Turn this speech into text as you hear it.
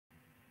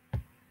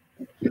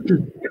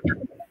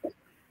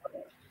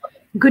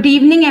Good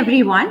evening,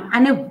 everyone,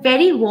 and a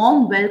very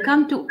warm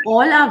welcome to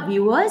all our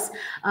viewers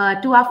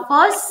to our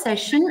first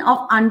session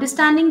of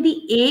Understanding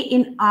the A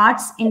in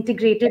Arts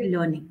Integrated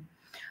Learning.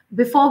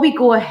 Before we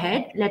go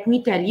ahead, let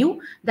me tell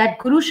you that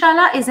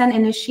Gurushala is an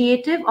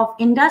initiative of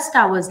Indus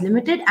Towers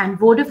Limited and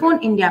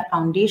Vodafone India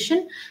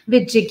Foundation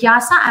with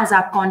Jigyasa as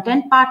our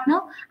content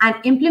partner and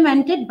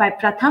implemented by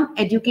Pratham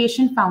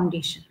Education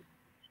Foundation.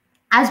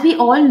 As we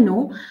all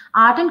know,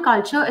 art and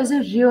culture is a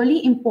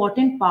really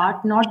important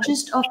part, not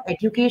just of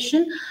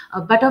education,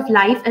 but of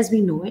life as we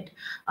know it.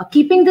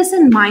 Keeping this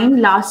in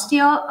mind, last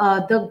year,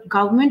 the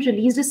government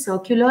released a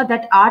circular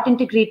that art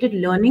integrated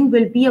learning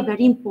will be a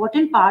very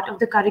important part of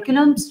the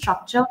curriculum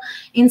structure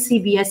in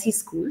CBSE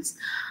schools.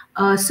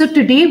 So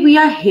today we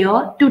are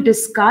here to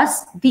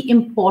discuss the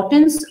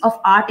importance of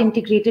art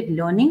integrated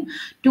learning,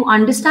 to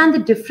understand the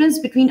difference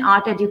between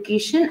art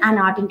education and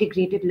art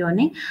integrated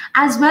learning,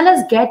 as well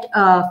as get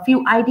a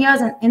few ideas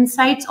and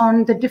insights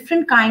on the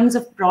different kinds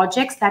of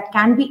projects that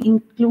can be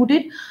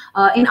included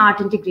in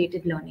art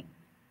integrated learning.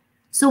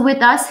 So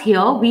with us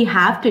here, we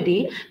have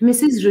today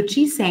Mrs.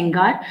 Ruchi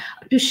Sengar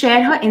to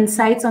share her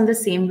insights on the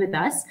same with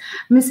us.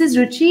 Mrs.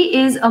 Ruchi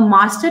is a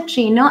master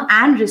trainer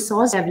and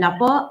resource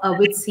developer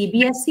with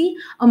CBSE,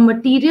 a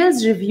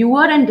materials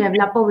reviewer and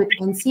developer with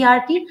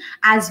NCERT,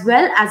 as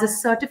well as a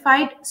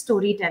certified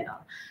storyteller.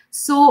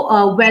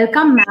 So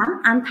welcome,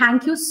 ma'am, and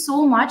thank you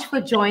so much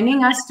for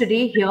joining us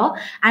today here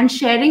and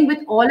sharing with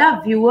all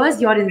our viewers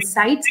your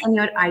insights and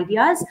your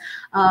ideas.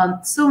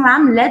 So,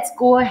 ma'am, let's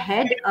go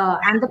ahead,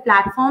 and the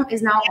platform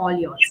is now all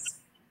yours.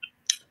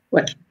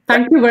 Well,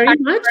 thank you very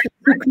much.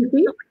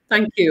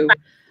 Thank you.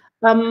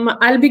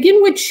 I'll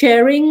begin with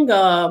sharing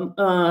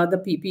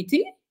the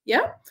PPT.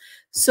 Yeah.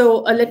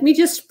 So let me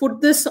just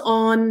put this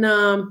on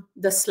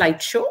the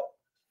slideshow.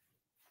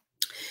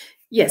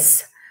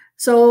 Yes.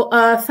 So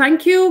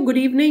thank you. Good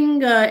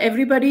evening,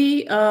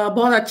 everybody.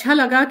 बहुत अच्छा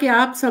लगा कि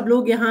आप सब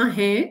लोग यहाँ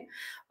हैं.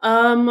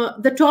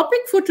 The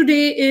topic for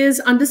today is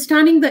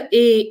understanding the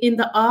A in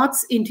the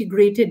arts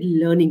integrated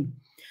learning.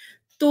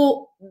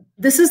 So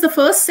this is the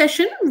first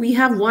session. We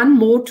have one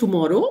more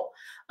tomorrow.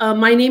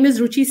 My name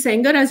is Ruchi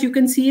Sengar. As you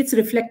can see, it's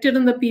reflected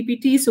on the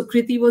PPT. So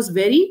Kriti was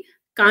very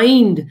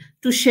kind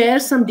to share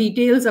some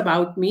details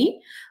about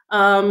me.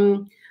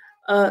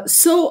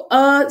 So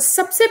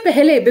sabse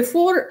pehle,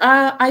 before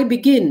I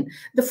begin,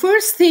 the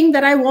first thing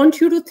that I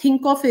want you to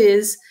think of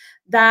is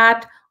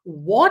that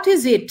what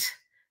is it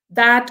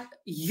that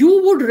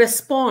you would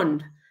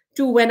respond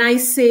to when I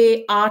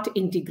say art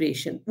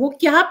integration? वो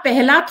क्या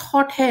पहला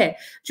thought है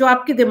जो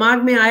आपके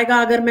दिमाग में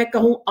आएगा अगर मैं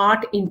कहूँ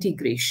art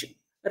integration?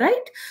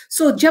 Right?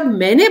 So जब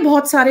मैंने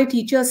बहुत सारे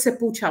teachers से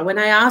पूछा, when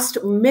I asked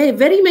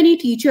very many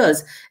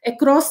teachers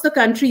across the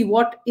country,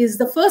 what is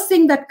the first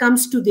thing that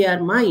comes to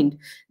their mind?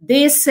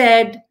 They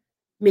said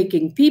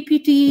making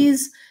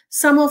PPTs.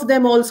 Some of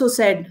them also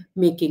said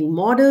making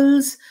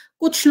models.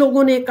 कुछ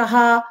लोगों ने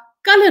कहा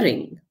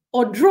coloring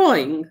or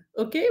drawing.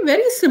 Okay,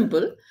 very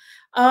simple.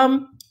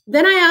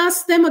 Then I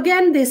asked them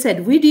again, they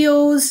said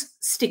videos,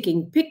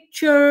 sticking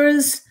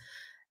pictures,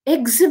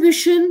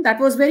 exhibition. That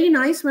was very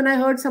nice when I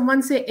heard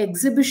someone say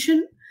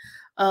exhibition,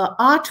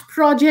 art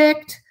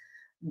project,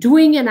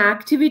 doing an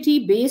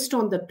activity based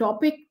on the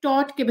topic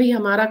taught कि भाई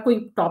हमारा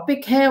कोई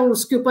topic है और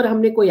उसके ऊपर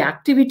हमने कोई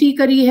activity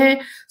करी है.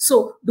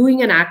 So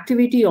doing an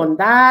activity on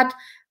that,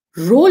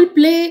 role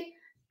play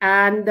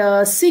and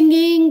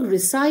singing,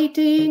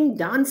 reciting,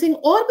 dancing,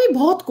 और भी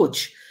बहुत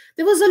कुछ.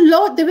 There were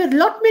a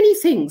lot many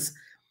things.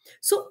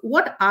 So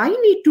what I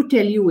need to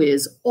tell you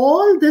is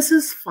all this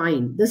is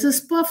fine. This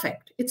is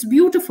perfect. It's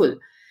beautiful.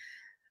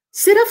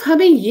 सिर्फ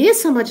हमें ये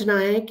समझना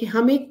है कि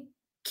हमें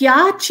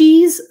क्या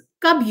चीज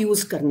कब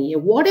यूज करनी है.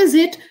 What is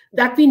it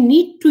that we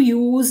need to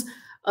use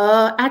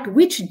at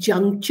which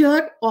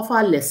juncture of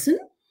our lesson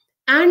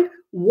and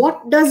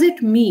what does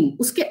it mean?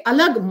 उसके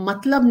अलग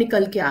मतलब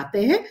निकल के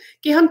आते हैं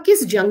कि हम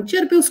किस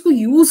juncture पे उसको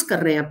यूज कर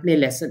रहे हैं अपने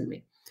lesson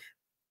में.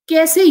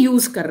 कैसे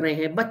यूज कर रहे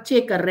हैं, बच्चे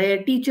कर रहे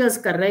हैं, टीचर्स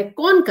कर रहे हैं,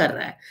 कौन कर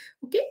रहा है.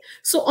 Okay,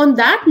 so on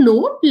that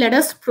note let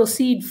us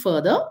proceed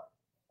further.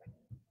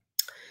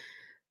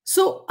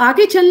 सो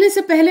आगे चलने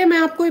से पहले मैं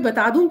आपको ये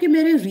बता दूं कि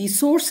मेरे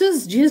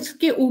रिसोर्सेज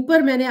जिसके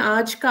ऊपर मैंने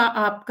आज का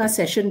आपका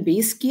सेशन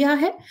बेस किया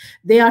है,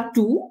 they are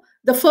to.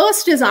 The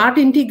first is art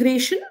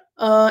integration.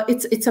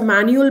 It's a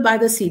manual by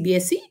the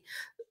CBSE.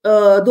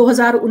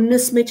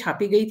 2019 में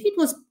छापी गई थी. It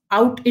was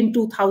out in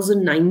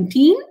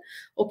 2019.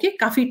 Okay,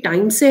 काफी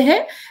टाइम से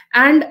है.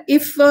 And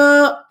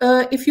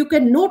if you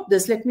can note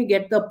this, let me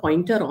get the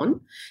pointer on.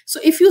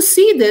 So if you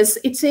see this,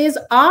 it says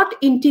art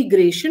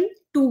integration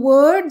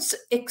towards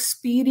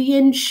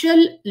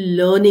experiential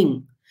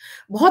learning.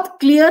 बहुत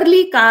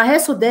clearly कहा है.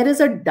 So there is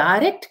a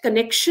direct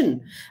connection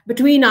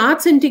between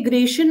arts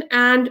integration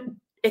and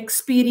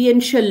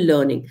experiential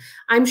learning.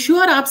 I'm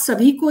sure आप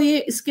सभी को ये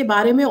इसके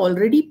बारे में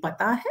already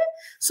पता है.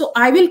 So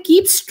I will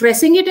keep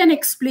stressing it and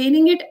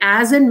explaining it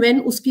as and when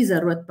उसकी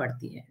जरूरत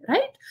पड़ती है,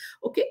 right?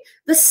 Okay.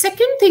 The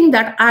second thing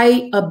that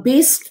I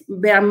based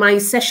my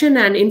session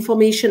and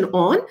information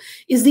on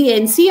is the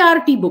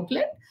NCERT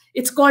booklet.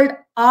 It's called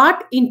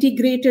Art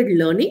Integrated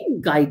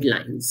Learning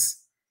Guidelines.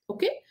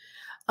 Okay.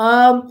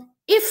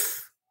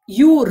 If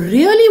you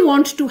really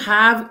want to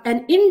have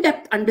an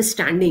in-depth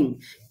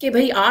understanding कि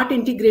भाई art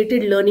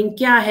integrated learning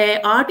क्या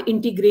है, art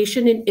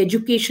integration in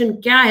education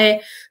क्या है,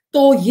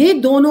 तो ये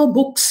दोनों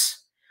books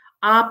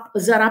आप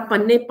जरा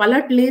पन्ने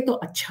पलट ले तो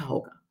अच्छा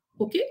होगा.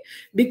 Okay,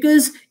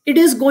 because it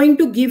is going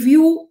to give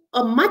you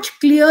a much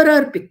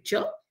clearer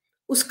picture.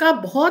 उसका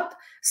बहुत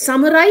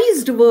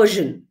summarized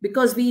version,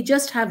 because we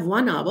just have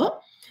 1 hour,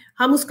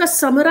 हम उसका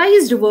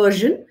summarized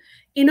version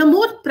in a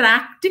more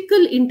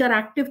practical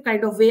interactive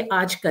kind of way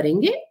आज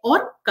करेंगे और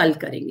कल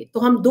करेंगे. तो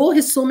हम 2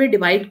 हिस्सों में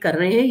डिवाइड कर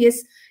रहे हैं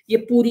ये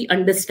पूरी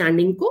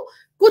अंडरस्टैंडिंग को.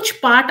 कुछ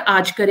पार्ट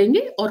आज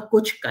करेंगे और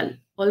कुछ कल.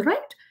 All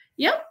right.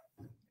 या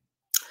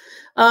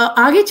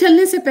आगे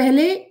चलने से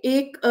पहले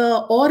एक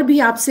और भी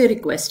आपसे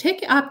रिक्वेस्ट है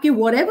कि आपके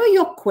whatever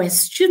your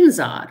questions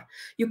are,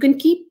 you can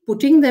keep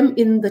putting them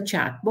in the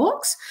chat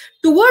box.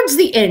 Towards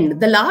the end,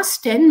 the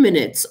last 10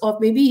 minutes or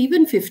maybe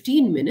even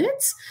 15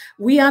 minutes,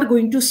 we are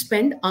going to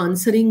spend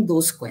answering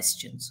those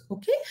questions.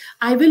 Okay,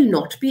 I will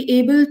not be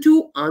able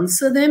to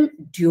answer them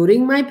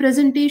during my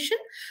presentation,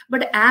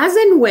 but as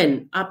and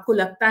when आपको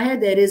लगता है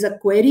there is a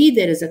query,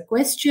 there is a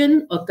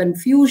question, a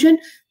confusion,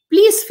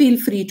 please feel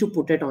free to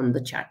put it on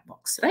the chat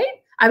box, right?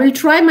 I will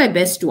try my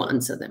best to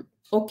answer them.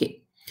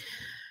 Okay.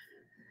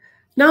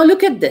 Now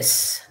look at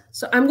this.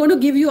 So I'm going to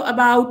give you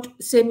about,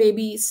 say,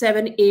 maybe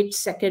 7-8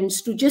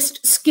 seconds to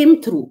just skim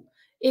through.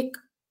 Ek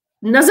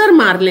nazar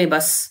maar le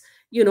bas.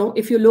 You know,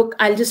 if you look,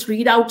 I'll just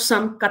read out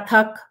some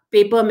Kathak,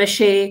 paper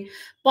mache,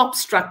 pop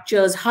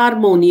structures,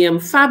 harmonium,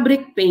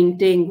 fabric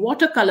painting,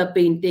 watercolor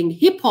painting,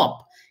 hip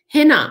hop,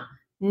 henna,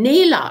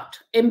 nail art,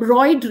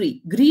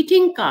 embroidery,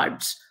 greeting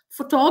cards,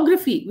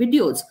 photography,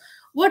 videos.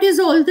 What is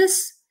all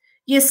this?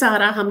 ये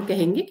सारा हम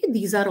कहेंगे कि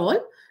these are all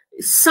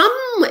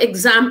some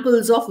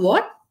examples of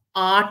what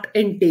art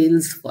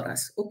entails for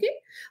us. Okay.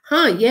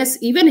 हाँ, yes,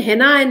 even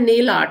henna and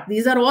nail art,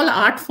 these are all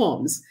art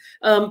forms.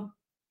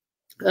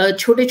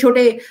 छोटे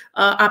छोटे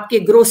आपके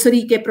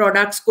grocery के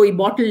प्रोडक्ट्स, कोई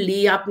बॉटल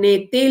ली आपने,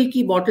 तेल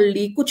की बॉटल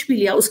ली, कुछ भी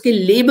लिया, उसके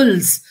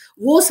लेबल्स,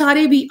 वो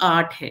सारे भी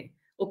आर्ट हैं.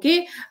 ओके.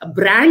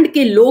 ब्रांड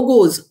के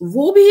लोगोज,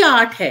 वो भी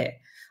आर्ट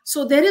है.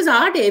 So there is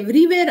art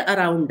everywhere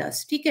around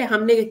us. ठीक है.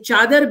 हमने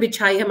चादर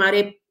बिछाई,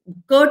 हमारे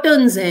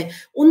curtains hai,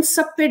 un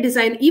sab pe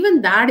design,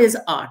 even that is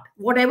art.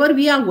 Whatever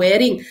we are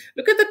wearing,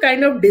 look at the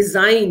kind of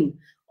design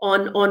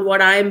on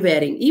what I am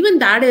wearing, even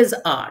that is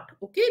art.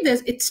 Okay,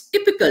 it's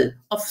typical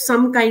of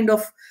some kind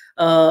of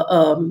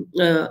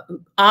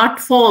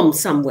art form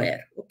somewhere.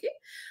 Okay.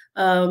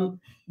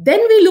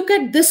 Then we look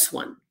at this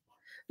one.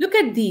 Look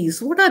at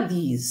these. What are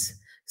these?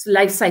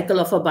 Life cycle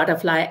of a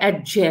butterfly,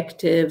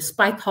 adjectives,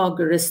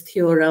 Pythagoras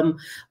theorem,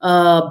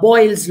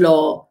 Boyle's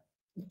law,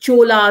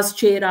 Cholas,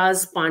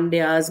 Cheras,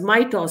 Pandyas,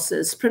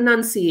 mitosis,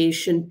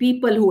 pronunciation,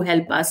 people who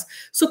help us.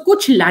 So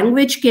कुछ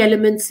language के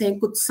elements हैं,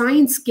 कुछ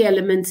science के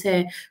elements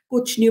हैं,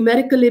 कुछ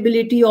numerical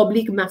ability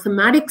oblique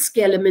mathematics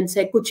के elements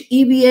हैं, कुछ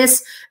EVS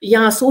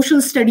या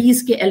social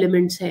studies के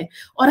elements हैं.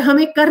 और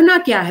हमें करना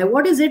क्या है?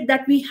 What is it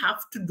that we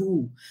have to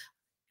do?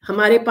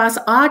 हमारे पास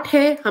आर्ट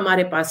है,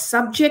 हमारे पास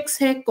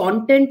सब्जेक्ट्स है,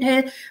 कंटेंट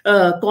है,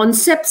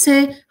 कॉन्सेप्ट्स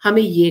हैं,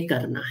 हमें ये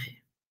करना है.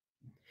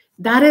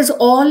 That is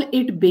all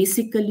it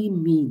basically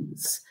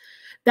means.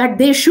 That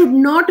there should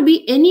not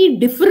be any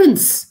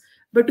difference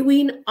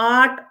between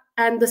art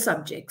and the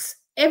subjects.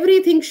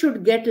 Everything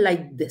should get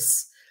like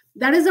this.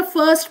 That is the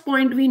first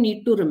point we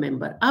need to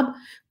remember. अब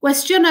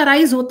question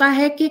arise होता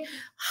है कि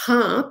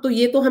हाँ, तो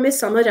ये तो हमें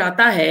समझ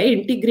आता है,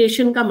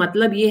 integration का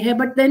मतलब ये है,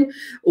 but then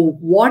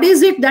what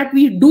is it that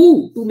we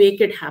do to make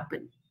it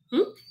happen?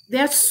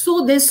 There's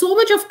so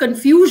much of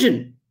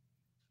confusion.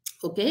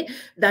 Okay,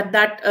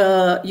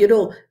 that you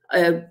know,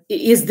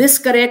 is this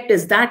correct,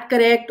 is that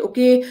correct?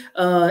 Okay,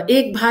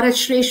 एक भारत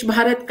श्रेष्ठ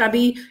भारत का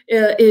भी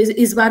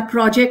इस बार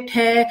प्रोजेक्ट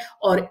है,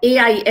 और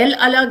AIL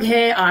अलग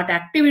है, आर्ट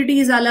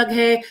एक्टिविटीज अलग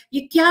है,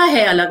 ये क्या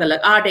है अलग अलग,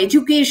 आर्ट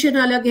एजुकेशन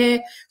अलग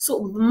है. सो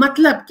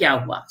मतलब क्या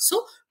हुआ?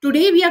 सो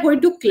today we are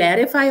going to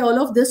clarify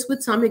all of this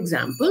with some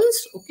examples.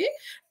 Okay,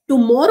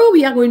 tomorrow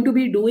we are going to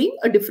be doing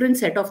a different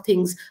set of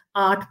things.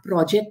 Art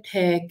project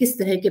है, किस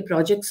तरह के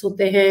प्रोजेक्ट्स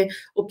होते हैं.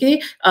 ओके,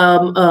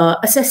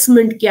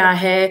 असेसमेंट क्या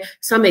है,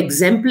 सम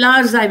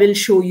exemplars I will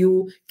show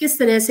you, किस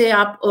तरह से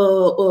आप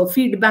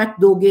फीडबैक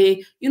दोगे,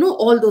 you know,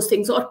 all those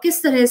things, और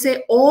किस तरह से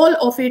all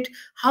of it,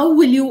 how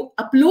will you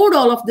upload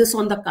all of this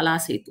on the कला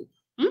सेतु,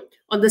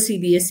 on the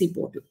CBSE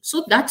portal.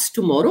 So that's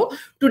tomorrow.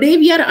 Today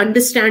we are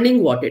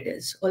understanding what it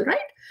is. All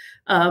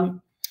right.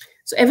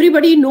 So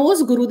everybody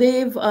knows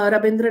Gurudev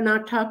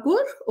Rabindranath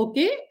Tagore,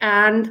 okay,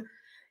 and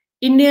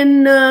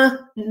Indian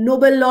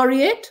Nobel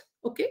laureate,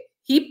 okay.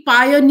 He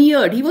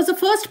pioneered, he was the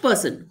first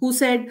person who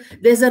said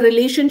there's a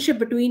relationship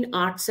between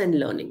arts and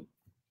learning,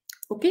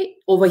 okay,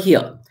 over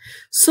here.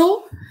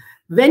 So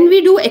when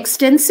we do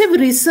extensive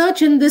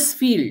research in this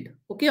field,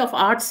 okay, of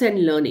arts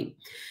and learning,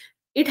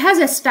 it has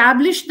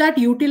established that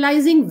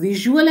utilizing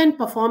visual and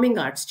performing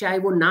arts, चाहे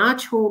वो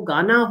नाच हो,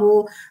 गाना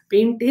हो,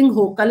 painting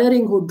हो,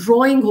 coloring हो,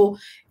 drawing हो,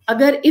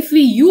 अगर if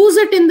we use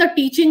it in the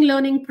teaching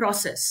learning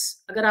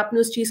process, अगर आपने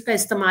उस चीज का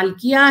इस्तेमाल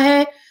किया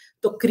है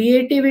तो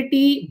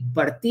क्रिएटिविटी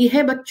बढ़ती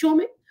है बच्चों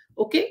में,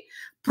 ओके,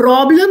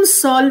 प्रॉब्लम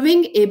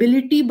सॉल्विंग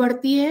एबिलिटी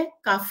बढ़ती है।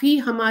 काफी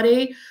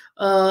हमारे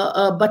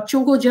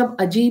बच्चों को जब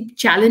अजीब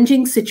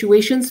चैलेंजिंग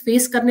सिचुएशंस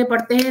फेस करने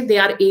पड़ते हैं, they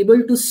are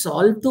able to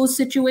solve दो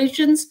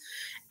सिचुएशंस।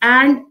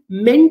 एंड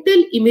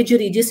मेंटल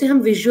इमेजरी, जिसे हम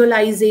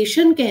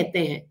विजुअलाइजेशन कहते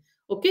हैं,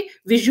 ओके,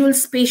 विजुअल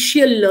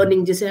स्पेशियल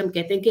लर्निंग जिसे हम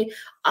कहते हैं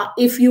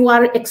कि if you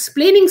are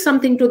explaining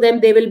something to them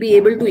they will be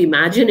able to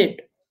imagine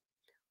it,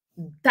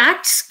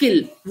 that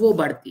skill वो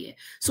बढ़ती है।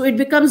 So it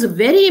becomes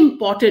very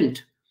important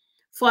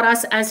for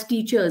us as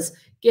teachers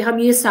कि हम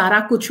ये सारा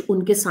कुछ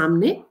उनके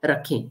सामने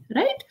रखें,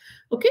 राइट,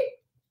 ओके।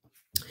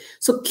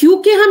 सो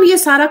क्योंकि हम ये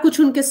सारा कुछ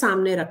उनके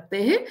सामने रखते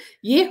हैं,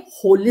 ये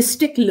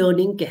होलिस्टिक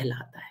लर्निंग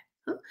कहलाता है।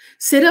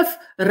 सिर्फ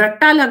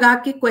रट्टा लगा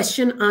के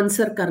क्वेश्चन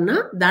आंसर करना,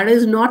 that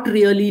is not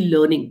really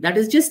learning, that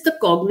is just the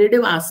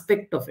cognitive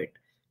aspect of it,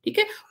 ठीक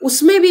है।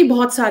 उसमें भी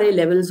बहुत सारे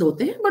लेवल्स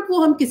होते हैं, बट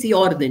वो हम किसी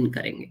और दिन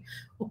करेंगे,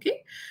 okay.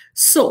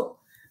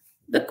 So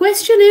the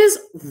question is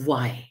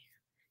why,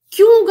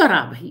 क्यों करा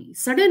भाई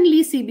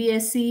suddenly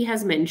CBSE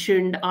has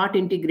mentioned art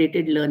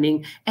integrated learning,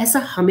 ऐसा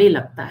हमें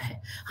लगता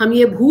है। हम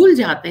ये भूल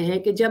जाते हैं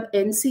कि जब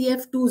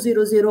एनसीएफ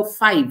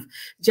 2005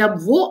 जब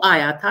वो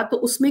आया था तो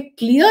उसमें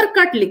क्लियर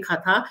कट लिखा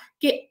था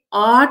कि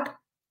art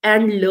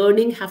and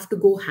learning have to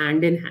go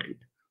hand in hand.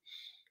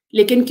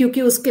 लेकिन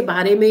क्योंकि उसके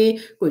बारे में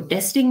कोई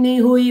टेस्टिंग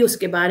नहीं हुई,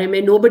 उसके बारे में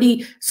nobody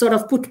sort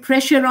of put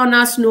pressure on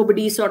us,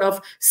 nobody sort of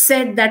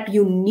said that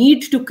you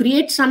need to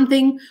create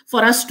something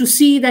for us to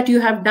see that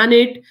you have done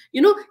it,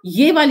 you know,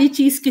 ये वाली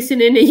चीज किसी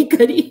ने नहीं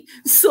करी,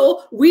 so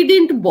we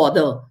didn't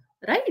bother,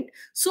 right?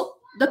 So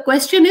the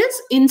question is,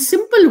 in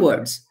simple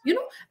words, you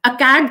know,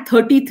 ACAD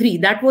 33,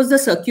 that was the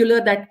circular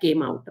that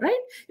came out,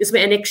 right? इसमें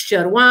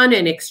annexure 1,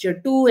 annexure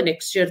 2,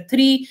 annexure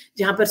 3,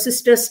 जहां पर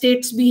sister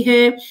states भी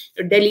हैं,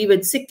 Delhi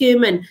with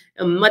Sikkim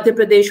and Madhya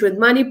Pradesh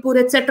with Manipur,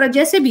 etc.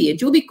 जैसे भी है,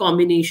 जो भी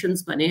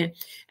combinations बने हैं,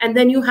 and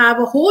then you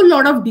have a whole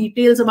lot of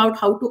details about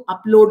how to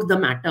upload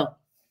the matter.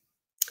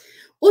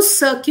 उस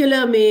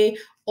circular में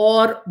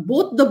और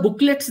both the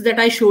booklets that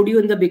I showed you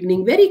in the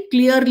beginning very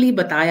clearly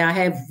बताया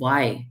है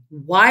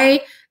why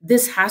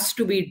this has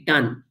to be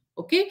done,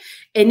 okay?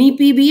 NEP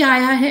भी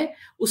आया है,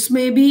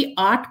 उसमें भी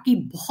आर्ट की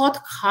बहुत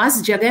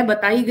खास जगह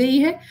बताई गई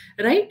है,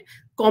 राइट?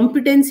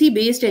 कॉम्पिटेंसी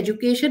बेस्ड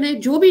एजुकेशन है,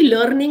 जो भी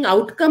लर्निंग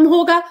आउटकम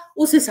होगा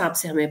उस हिसाब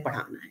से हमें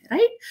पढ़ाना है,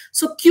 राइट?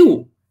 सो क्यों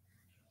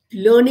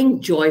लर्निंग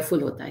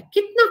जॉयफुल होता है,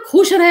 कितना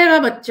खुश रहेगा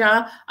बच्चा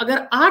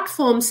अगर आर्ट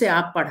फॉर्म से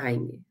आप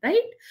पढ़ाएंगे,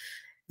 राइट?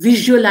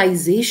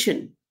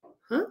 विजुअलाइजेशन,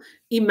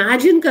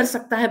 इमेजिन कर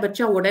सकता है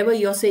बच्चा whatever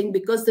you're saying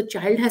because the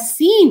child has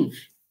seen,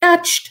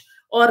 touched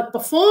or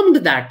performed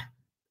that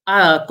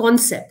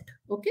concept,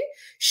 okay?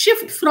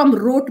 Shift from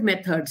rote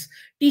methods,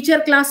 teacher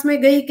class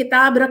में गई,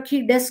 किताब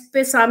रखी डेस्क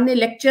पे सामने,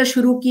 लेक्चर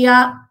शुरू किया,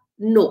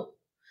 no,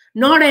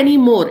 not any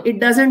more,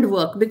 it doesn't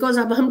work, because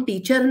अब हम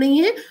टीचर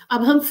नहीं है,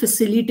 अब हम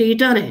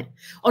फैसिलिटेटर हैं,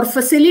 और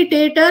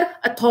फैसिलिटेटर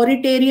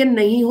अथॉरिटेरियन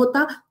नहीं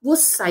होता, वो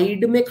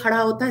साइड में खड़ा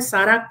होता है,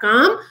 सारा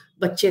काम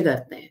बच्चे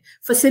करते हैं।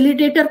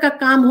 फैसिलिटेटर का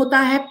काम होता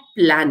है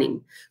प्लानिंग।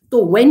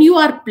 तो व्हेन यू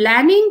आर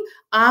प्लानिंग,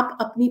 आप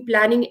अपनी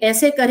प्लानिंग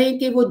ऐसे करें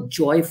कि वो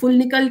जॉयफुल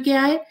निकल के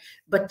आए,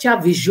 बच्चा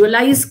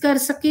विजुअलाइज कर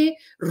सके,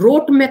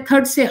 रोट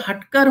मेथड से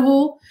हटकर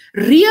हो,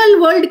 रियल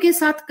वर्ल्ड के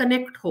साथ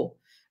कनेक्ट हो।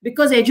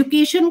 बिकॉज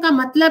एजुकेशन का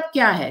मतलब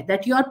क्या है?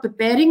 That you are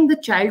preparing the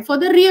child for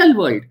the real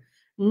world,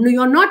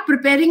 you are not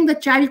preparing the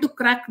child to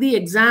crack the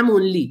exam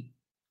only,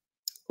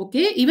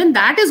 okay? Even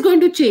that is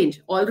going to change.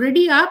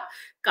 Already आप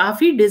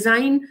काफी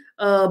design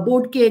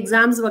board के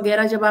exams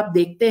वगैरह जब आप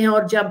देखते हैं,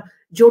 और जब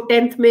जो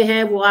 10th में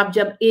है वो आप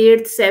जब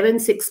 8th, 7th,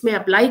 6th में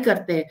अप्लाई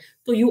करते हैं,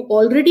 तो यू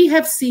ऑलरेडी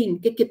हैव सीन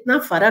कि कितना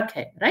फर्क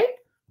है, राइट?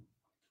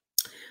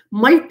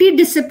 मल्टी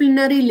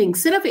डिसिप्लिनरी लिंक,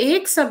 सिर्फ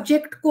एक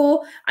सब्जेक्ट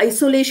को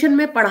आइसोलेशन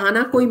में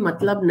पढ़ाना कोई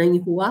मतलब नहीं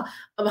हुआ,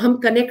 अब हम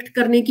कनेक्ट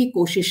करने की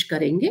कोशिश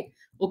करेंगे,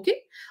 ओके?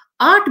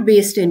 आर्ट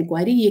बेस्ड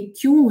इंक्वायरी, ये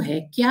क्यों है,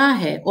 क्या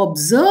है,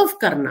 ऑब्जर्व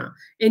करना,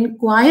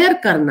 इंक्वायर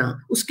करना,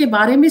 उसके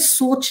बारे में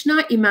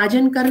सोचना,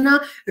 इमेजिन करना,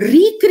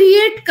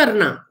 रिक्रिएट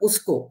करना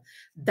उसको,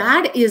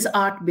 that is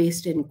art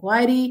based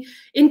inquiry.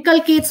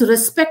 Inculcates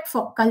respect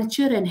for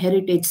culture and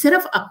heritage,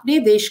 सिर्फ अपने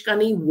देश का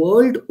नहीं,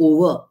 वर्ल्ड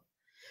ओवर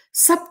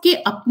सबके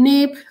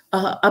अपने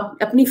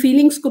अपनी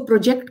फीलिंग्स को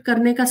प्रोजेक्ट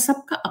करने का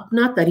सबका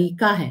अपना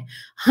तरीका है।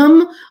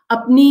 हम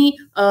अपनी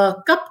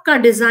कप का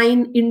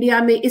डिजाइन इंडिया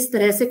में इस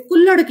तरह से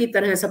कुल्हड़ की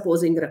तरह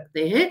सपोजिंग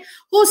रखते हैं,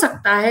 हो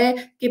सकता है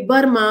कि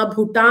बर्मा,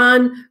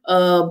 भूटान,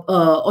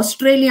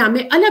 ऑस्ट्रेलिया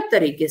में अलग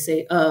तरीके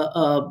से,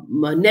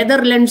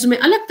 नेदरलैंड्स में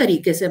अलग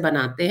तरीके से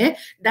बनाते हैं।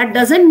 दैट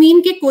डजंट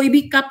मीन कि कोई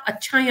भी कप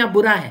अच्छा या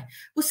बुरा है,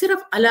 वो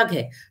सिर्फ अलग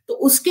है। तो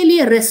उसके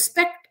लिए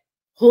रिस्पेक्ट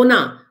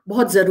होना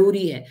बहुत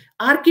जरूरी है।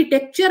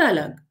 आर्किटेक्चर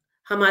अलग,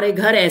 हमारे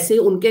घर ऐसे,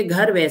 उनके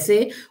घर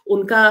वैसे,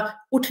 उनका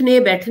उठने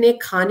बैठने,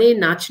 खाने,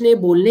 नाचने,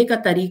 बोलने का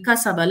तरीका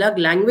सब अलग,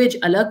 लैंग्वेज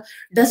अलग,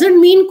 डजंट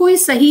मीन कोई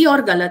सही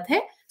और गलत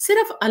है,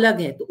 सिर्फ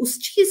अलग है। तो उस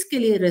चीज के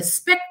लिए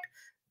रिस्पेक्ट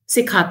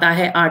सिखाता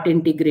है आर्ट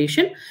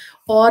इंटीग्रेशन।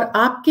 और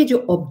आपके जो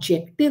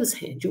ऑब्जेक्टिव्स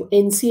हैं, जो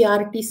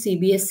एनसीईआरटी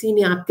सीबीएसई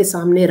ने आपके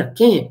सामने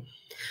रखे हैं,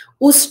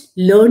 उस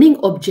लर्निंग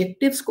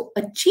ऑब्जेक्टिव्स को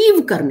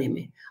अचीव करने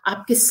में,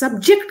 आपके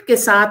सब्जेक्ट के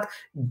साथ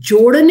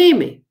जोड़ने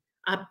में,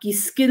 आपकी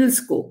स्किल्स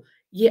को,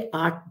 ये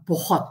आर्ट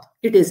बहुत,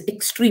 it is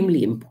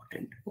extremely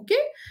important. Okay,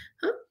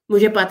 हाँ,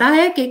 मुझे पता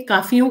है कि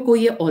काफियों को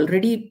ये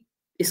ऑलरेडी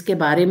इसके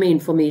बारे में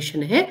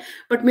इंफॉर्मेशन है,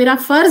 बट मेरा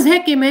फर्ज है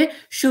कि मैं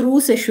शुरू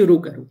से शुरू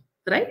करूं.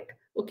 Right?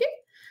 Okay,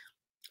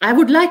 I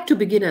would like to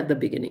begin at the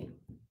beginning.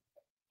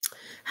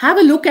 Have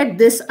a look at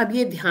this. अब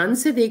ये ध्यान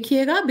से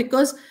देखिएगा,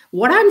 because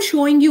what I'm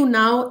showing you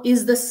now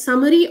is the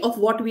summary of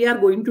what we are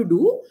going to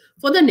do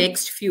for the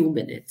next few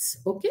minutes.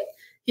 Okay,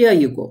 here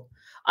you go.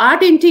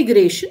 Art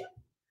integration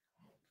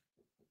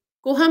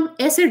को हम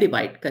ऐसे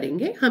divide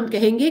करेंगे. हम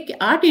कहेंगे कि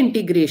आर्ट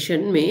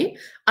इंटीग्रेशन में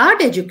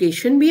आर्ट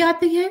एजुकेशन भी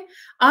आती है,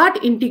 आर्ट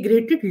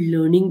इंटीग्रेटेड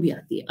लर्निंग भी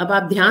आती है. अब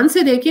आप ध्यान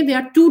से देखिए, they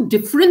are to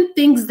different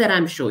things that I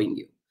am showing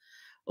you.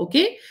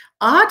 Okay,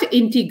 art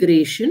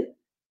integration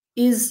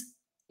is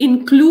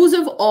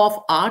inclusive of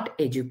art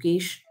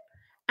education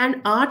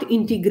and art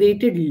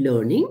integrated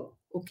learning.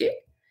 Okay,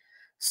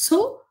 so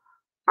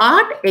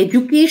art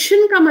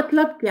education का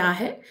मतलब क्या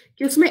है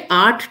कि उसमें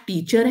आर्ट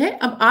टीचर है.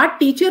 अब आर्ट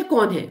टीचर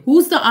कौन है?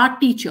 Who's the art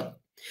teacher?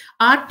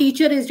 Art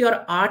teacher is your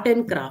art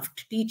and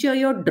craft teacher,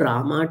 your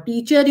drama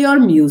teacher, your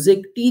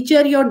music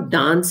teacher, your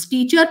dance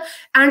teacher,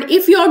 and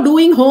if you're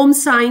doing home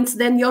science,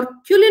 then your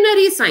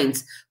culinary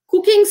science,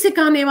 cooking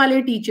सिखाने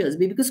वाले teachers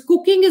भी, because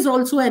cooking is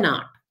also an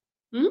art.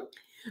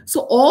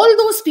 So all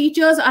those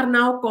teachers are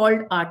now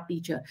called art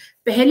teacher.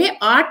 पहले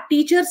art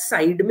teacher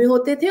side में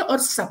होते थे और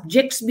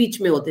subjects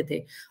बीच में होते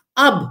थे.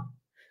 अब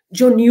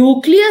जो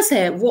न्यूक्लियस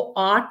है वो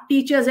आर्ट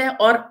टीचर्स है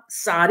और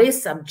सारे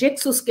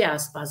सब्जेक्ट्स उसके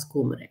आसपास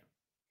घूम रहे हैं.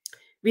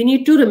 We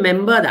need to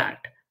remember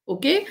that.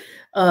 Okay,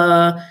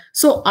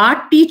 so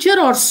art teacher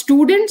or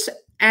students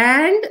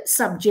and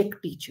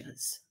subject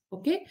teachers.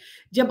 Okay,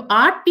 जब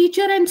art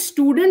teacher and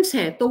students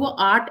हैं तो वो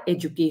art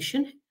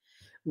education है.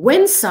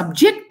 When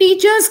subject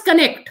teachers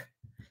connect,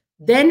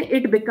 then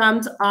it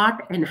becomes art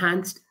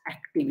enhanced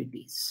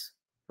activities.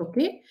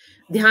 Okay,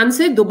 ध्यान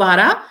से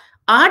दोबारा,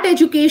 art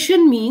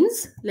education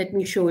means, let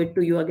me show it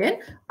to you again.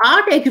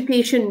 Art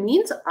education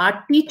means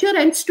art teacher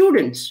and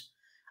students.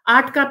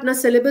 Art का अपना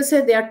syllabus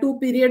है. There are 2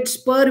 periods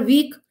per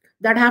week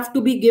that have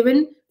to be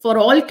given for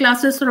all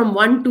classes from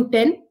 1 to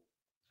 10.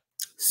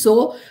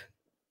 So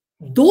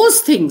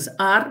those things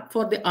are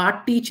for the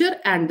art teacher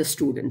and the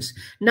students.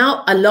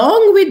 Now,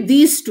 along with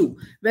these two,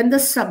 when the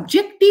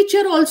subject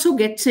teacher also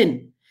gets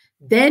in,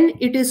 then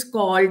it is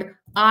called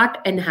art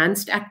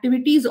enhanced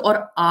activities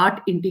or art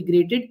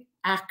integrated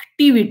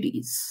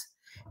activities.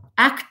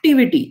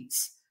 Activities.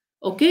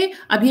 Okay,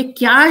 अब ये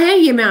क्या है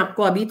ये मैं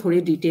आपको अभी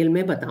थोड़ी detail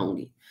में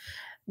बताऊंगी.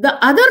 The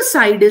other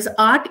side is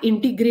art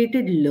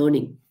integrated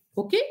learning.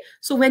 Okay,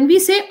 so when we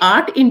say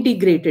art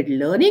integrated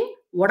learning,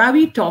 what are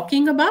we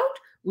talking about?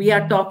 We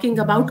are talking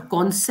about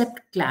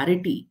concept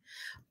clarity.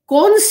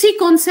 कौन सी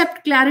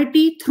concept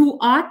clarity? Through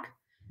art,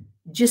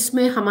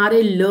 जिसमें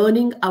हमारे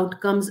learning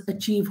outcomes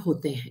achieve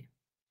होते हैं.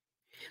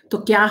 तो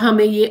क्या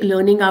हमें ये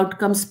learning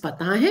outcomes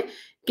पता है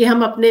कि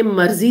हम अपने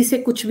मर्जी से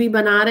कुछ भी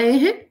बना रहे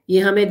हैं? ये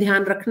हमें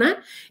ध्यान रखना है.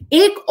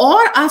 एक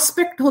और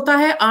aspect होता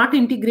है art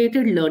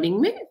integrated learning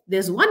में.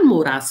 There's one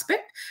more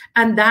aspect,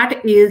 and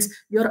that is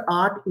your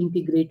art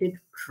integrated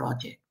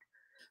project.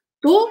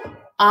 तो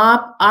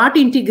आप आर्ट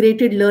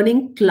इंटीग्रेटेड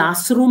लर्निंग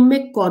क्लासरूम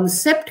में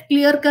कॉन्सेप्ट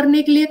क्लियर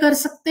करने के लिए कर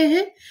सकते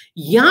हैं,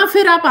 या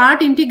फिर आप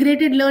आर्ट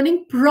इंटीग्रेटेड लर्निंग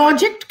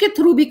प्रोजेक्ट के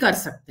थ्रू भी कर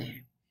सकते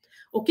हैं.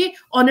 Okay,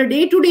 on a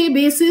day to day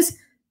basis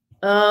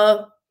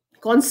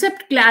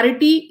concept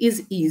clarity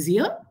is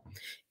easier.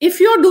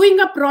 If you are doing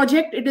a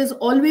project, it is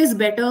always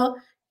better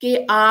कि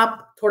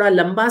आप थोड़ा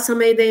लंबा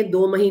समय दें,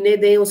 2 महीने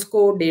दें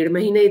उसको, 1.5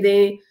 महीने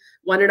दें,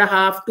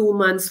 1.5, 2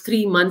 months,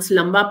 3 months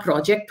लंबा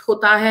project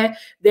होता है.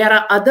 There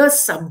are other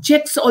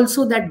subjects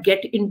also that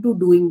get into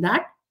doing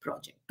that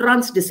project.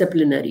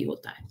 Transdisciplinary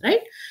होता है,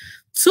 right?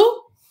 So,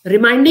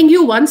 reminding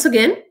you once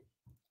again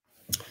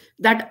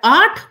that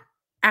art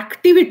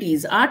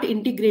activities, art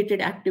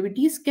integrated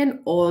activities can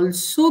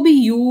also be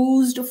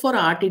used for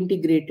art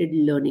integrated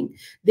learning.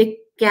 They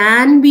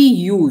can be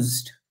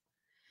used.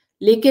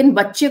 लेकिन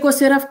बच्चे को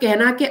सिर्फ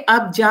कहना कि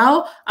अब जाओ,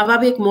 अब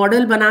आप एक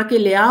मॉडल बना के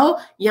ले आओ,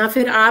 या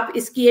फिर आप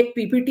इसकी एक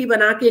पीपीटी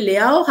बना के ले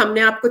आओ,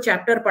 हमने आपको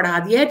चैप्टर पढ़ा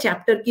दिया है,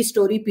 चैप्टर की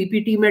स्टोरी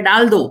पीपीटी में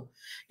डाल दो,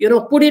 you know,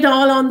 put it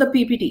all on the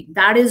PPT.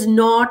 That is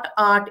not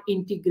art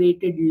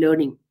integrated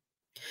learning.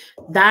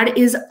 That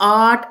is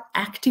art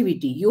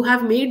activity. You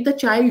have made the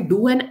child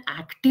do an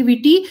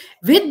activity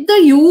with the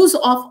use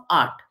of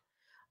art.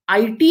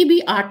 IT भी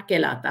art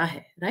कहलाता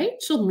है,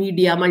 right? So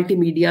media,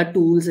 multimedia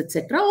tools,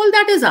 etc. All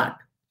that is art.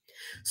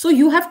 So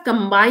you have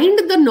combined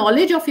the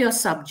knowledge of your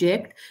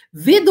subject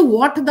with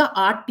what the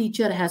art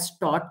teacher has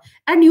taught,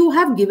 and you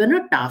have given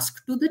a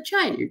task to the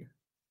child.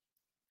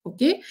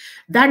 Okay,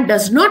 that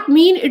does not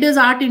mean it is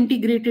art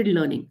integrated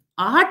learning.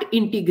 Art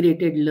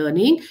integrated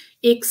learning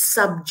एक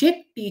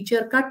subject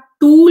teacher का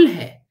tool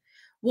है,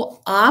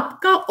 वो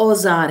आपका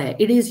औजार है.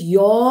 It is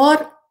your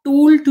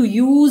tool to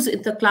use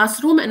in the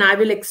classroom, and I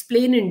will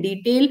explain in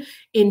detail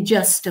in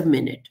just a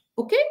minute.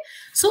 Okay,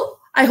 so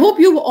I hope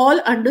you've all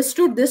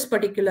understood this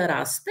particular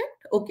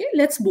aspect. Okay,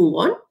 let's move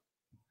on.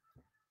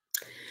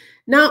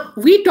 Now,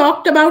 we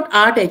talked about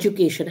art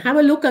education. Have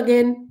a look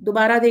again.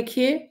 Dobara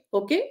dekhiye.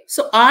 Okay.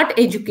 So, art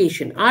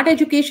education. Art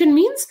education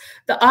means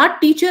the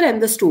art teacher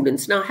and the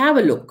students. Now, have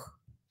a look.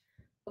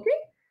 Okay.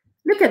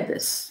 Look at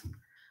this.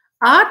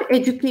 Art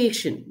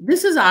education.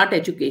 This is art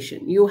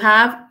education. You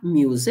have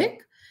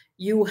music.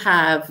 You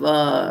have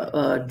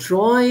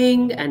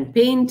drawing and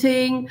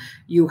painting.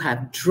 You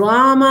have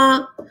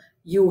drama.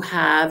 You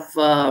have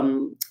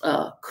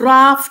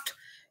craft.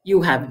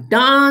 You have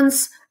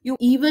dance. You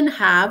even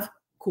have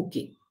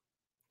cooking.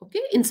 Okay,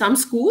 in some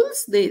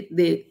schools,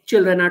 the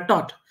children are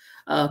taught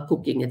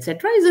cooking,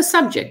 etc. is a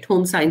subject.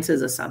 Home science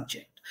is a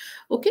subject.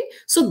 Okay,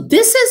 so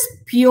this is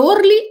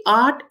purely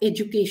art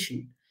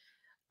education.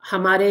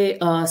 हमारे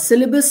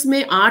syllabus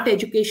में art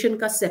education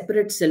का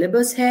separate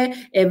syllabus है.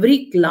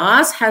 Every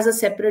class has a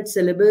separate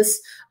syllabus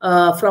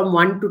from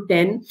 1 to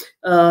 10.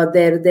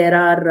 There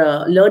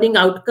are learning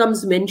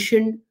outcomes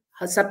mentioned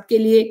सबके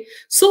लिए.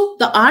 So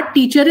the art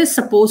teacher is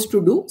supposed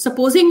to do.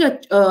 Supposing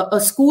a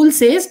school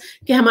says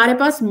कि हमारे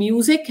पास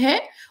music है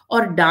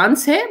और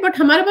dance है, but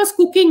हमारे पास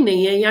कुकिंग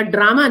नहीं है या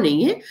ड्रामा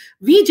नहीं है.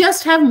 We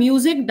just have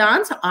music,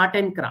 dance, art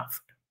and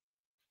craft.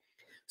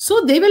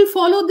 So they will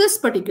follow this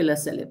particular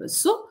syllabus.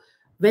 So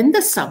when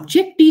the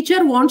subject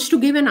teacher wants to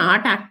give an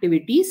art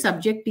activity,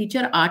 subject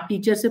teacher art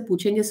teacher से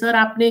पूछेंगे sir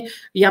आपने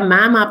या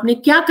ma'am आपने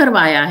क्या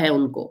करवाया है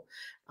उनको.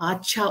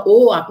 अच्छा,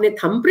 ओ आपने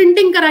थंब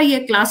प्रिंटिंग कराई है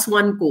क्लास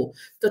 1 को,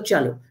 तो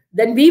चलो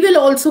then we will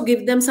also give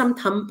them some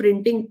thumb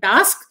printing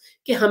task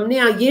कि हमने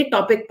ये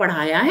टॉपिक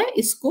पढ़ाया है,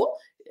 इसको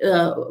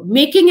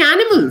making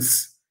animals.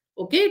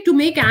 Okay, to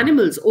make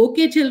animals.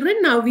 Okay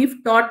children, now we have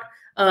taught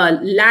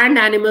land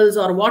animals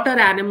or water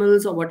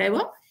animals or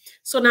whatever.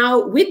 So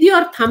now with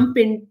your thumb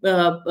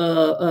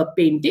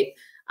painting,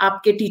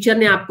 आपके teacher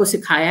ने आपको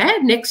सिखाया है,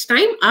 next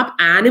time आप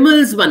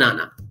animals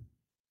banana.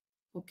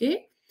 Okay,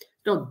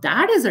 now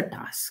that is a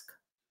task.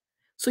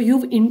 So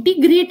you've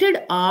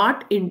integrated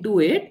art into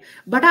it,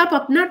 but आप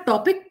अपना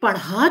topic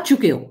पढ़ा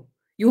चुके हो.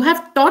 You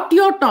have taught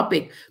your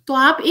topic. तो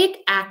आप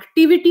एक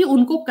एक्टिविटी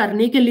उनको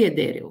करने के लिए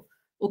दे रहे हो.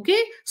 Okay,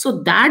 so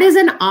that is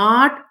an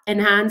art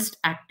enhanced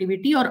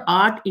activity or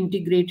art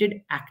integrated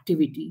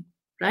activity,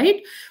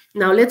 right?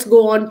 Now let's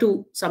go on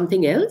to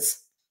something else.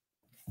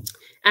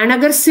 And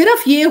अगर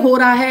सिर्फ ये हो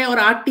रहा है और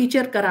art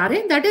teacher करा रहे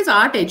हैं, that is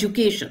art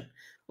education.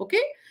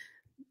 Okay,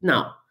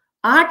 now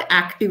art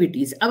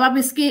activities. अब आप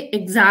इसके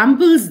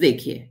examples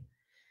देखिए.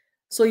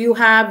 So you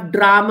have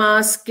drama,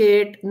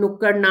 skit,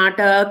 नुक्कड़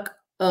नाटक,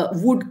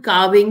 वुड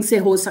कार्विंग से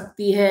हो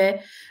सकती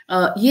है.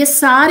 ये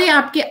सारे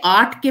आपके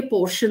आर्ट के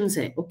पोर्शंस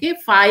हैं. Okay,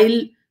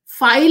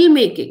 file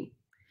making,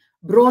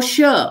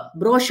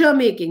 brochure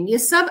making, ये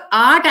सब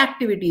आर्ट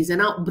एक्टिविटीज है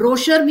ना.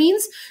 Brochure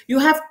means you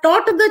have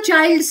taught the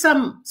child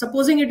some,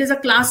 supposing it is a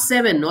class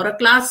 7 or a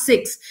class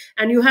 6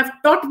 and you have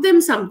taught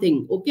them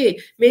something. Okay,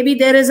 maybe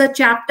there is a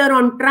chapter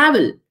on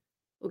travel.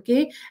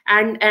 Okay,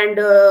 and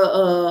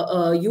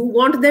you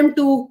want them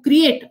to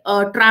create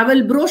a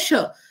travel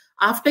brochure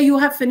after you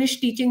have finished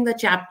teaching the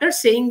chapter,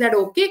 saying that,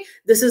 okay,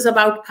 this is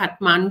about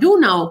Kathmandu.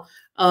 Now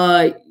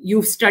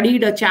you've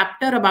studied a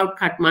chapter about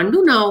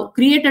Kathmandu. Now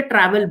create a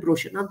travel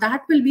brochure. Now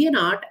that will be an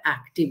art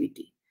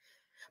activity.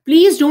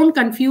 Please don't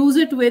confuse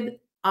it with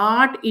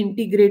art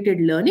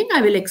integrated learning.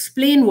 I will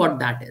explain what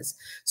that is.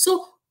 So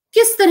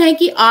किस तरह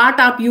की art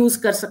आप use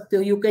कर सकते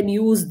हो? You can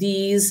use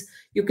these,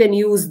 you can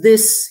use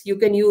this, you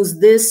can use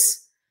this.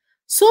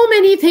 So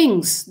many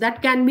things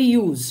that can be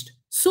used.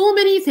 So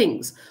many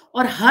things.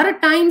 और हर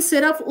time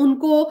सिर्फ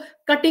उनको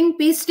कटिंग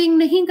पेस्टिंग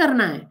नहीं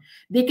करना है.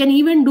 They can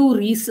even do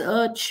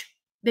research.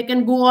 They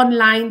can go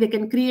online. They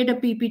can create a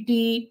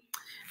PPT.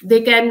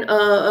 They can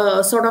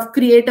sort of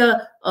create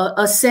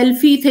a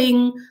selfie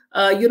thing,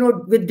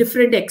 with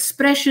different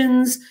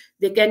expressions.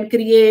 They can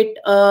create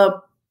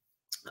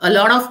a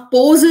lot of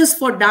poses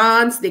for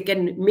dance. They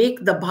can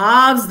make the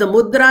bhavs, the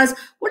mudras,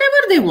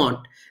 whatever they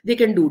want. They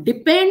can do.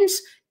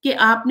 Depends कि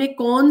आपने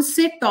कौन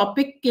से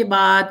topic के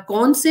बाद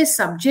कौन से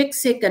subject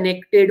से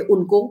connected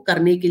उनको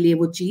करने के लिए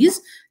वो चीज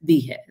दी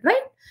है,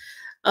 right?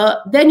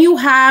 Then you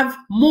have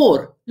more.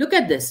 Look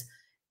at this.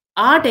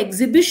 Art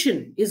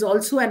exhibition is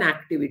also an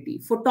activity.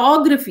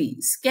 Photography,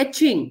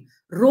 sketching,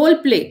 role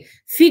play,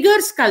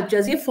 figure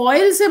sculptures. ये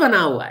फॉयल से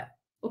बना हुआ है.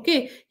 ओके,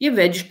 ये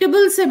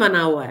वेजिटेबल से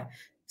बना हुआ है.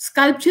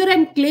 Sculpture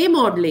and clay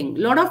modelling.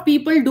 Lot of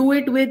people do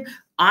it with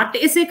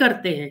आटे से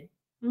करते हैं,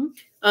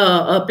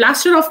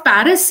 प्लास्टर ऑफ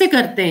पेरिस से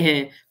करते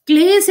हैं,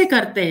 क्ले से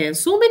करते हैं.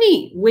 So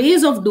many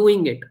ways of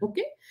doing it.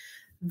 Okay,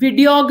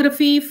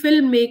 videography,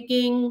 film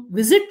making,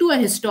 visit to a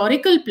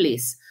historical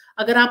place.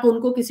 अगर आप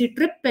उनको किसी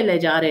ट्रिप पे ले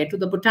जा रहे हैं, टू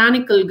द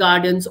बोटानिकल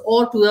गार्डन्स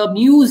और to the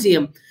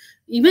museum,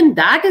 even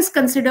that is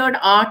considered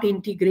art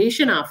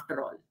integration after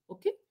all.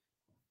 Okay,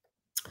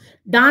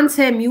 dance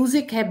है,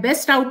 म्यूजिक है,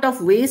 बेस्ट आउट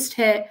ऑफ वेस्ट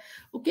है.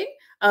 ओके,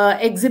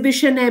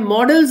 एग्जीबिशन है,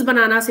 मॉडल्स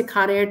बनाना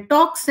सिखा रहे हैं,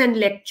 talks and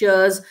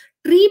lectures,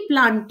 tree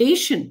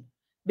plantation.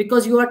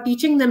 because you are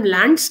teaching them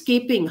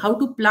landscaping, how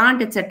to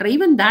plant, etc.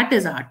 Even that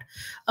is art.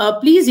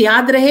 Please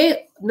याद रहे,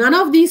 none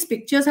of these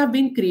pictures have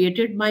been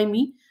created by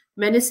me.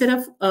 मैंने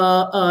सिर्फ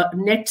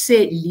net से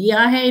लिया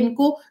है,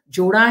 इनको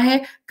जोड़ा है,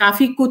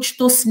 काफी कुछ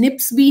तो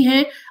स्निप्स भी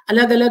हैं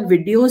अलग अलग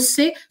वीडियोस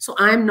से. सो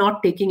I am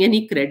not taking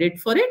any credit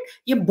for it.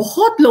 ये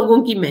बहुत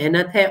लोगों की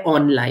मेहनत है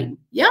ऑनलाइन.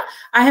 या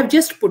I have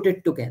just put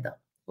it together.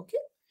 Okay,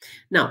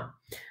 now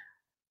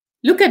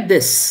look at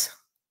this.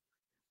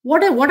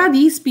 what are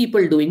these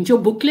people doing? जो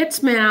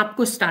बुकलेट्स मैं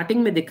आपको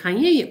स्टार्टिंग में दिखाई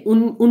है, ये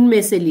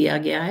उनमें से लिया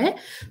गया है.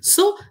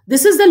 So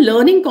this is the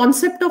learning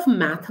concept of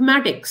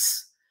mathematics.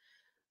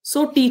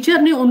 So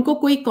teacher ने उनको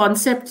कोई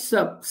कॉन्सेप्ट,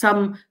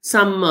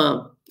 सम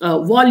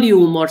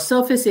वॉल्यूम और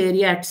सरफेस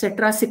एरिया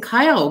एटसेट्रा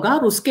सिखाया होगा,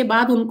 और उसके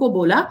बाद उनको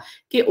बोला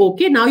कि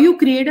okay, now you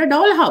create a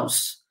doll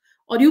house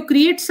or you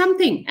create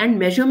something, and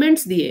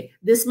measurements diye,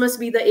 this must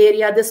be the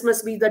area, this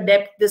must be the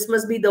depth, this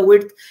must be the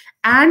width,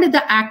 and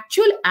the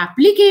actual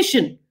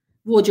application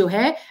वो जो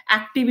है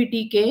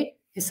activity के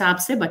हिसाब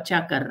से बच्चा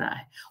कर रहा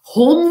है.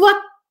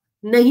 होमवर्क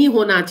नहीं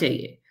होना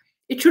चाहिए.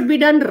 It should be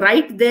done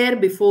right there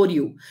before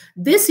you.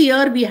 This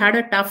year we had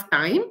a tough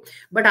time,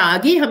 but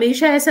आगे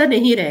हमेशा ऐसा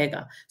नहीं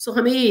रहेगा. So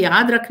हमें ये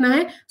याद रखना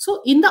है. So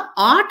in the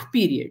art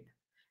period,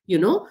 you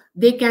know,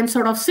 they can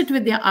sort of sit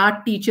with their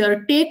art teacher,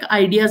 take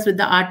ideas with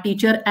the art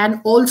teacher,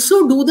 and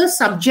also do the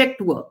subject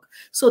work.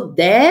 So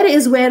there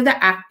is where the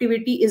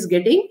activity is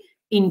getting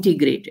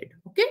integrated.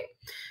 Okay.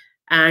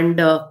 And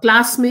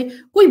class में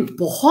कोई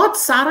बहुत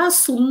सारा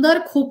सुंदर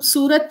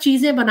खूबसूरत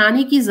चीजें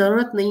बनाने की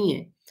जरूरत नहीं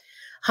है.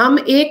 हम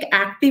एक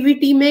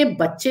एक्टिविटी में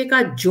बच्चे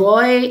का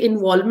जॉय,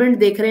 इन्वॉल्वमेंट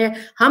देख रहे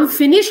हैं. हम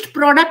फिनिश्ड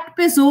प्रोडक्ट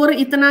पे जोर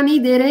इतना नहीं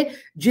दे रहे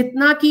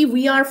जितना कि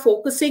we are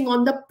focusing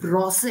on the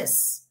process.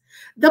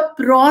 The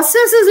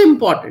process is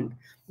important,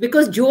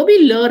 because जो भी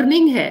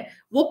लर्निंग है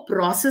वो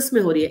प्रोसेस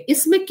में हो रही है.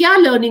 इसमें क्या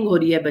लर्निंग हो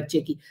रही है बच्चे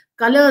की?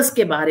 कलर्स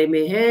के बारे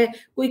में है,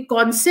 कोई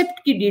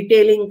कॉन्सेप्ट की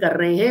डिटेलिंग कर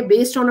रहे हैं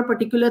based on a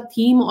particular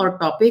theme और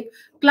टॉपिक,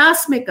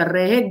 क्लास में कर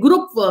रहे हैं,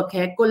 ग्रुप वर्क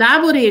है,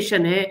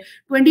 कोलैबोरेशन है,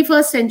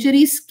 21st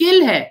सेंचुरी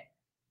स्किल है.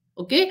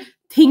 ओके,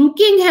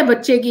 थिंकिंग है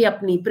बच्चे की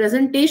अपनी,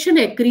 प्रेजेंटेशन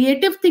है,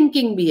 क्रिएटिव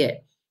थिंकिंग भी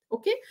है.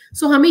 ओके,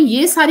 सो हमें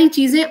ये सारी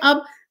चीजें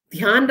अब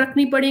ध्यान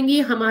रखनी पड़ेंगी.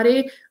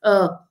 हमारे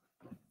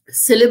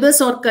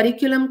सिलेबस और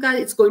करिकुलम का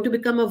it's going to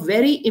become a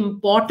very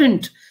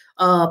important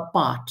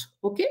part.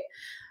 Okay,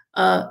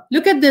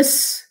 look at this.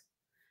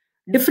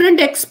 Different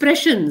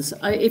expressions.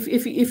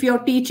 If you're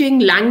teaching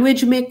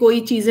language में कोई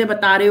चीजें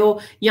बता रहे हो,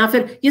 या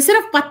फिर ये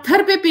सिर्फ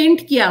पत्थर पे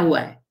पेंट किया हुआ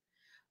है,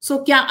 सो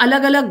क्या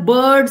अलग अलग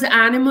birds,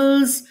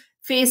 animals,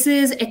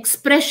 faces,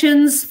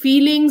 expressions,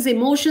 feelings,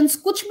 emotions,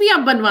 कुछ भी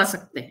आप बनवा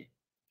सकते हैं.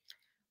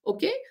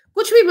 ओके,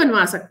 कुछ भी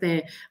बनवा सकते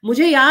हैं.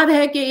 मुझे याद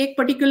है कि एक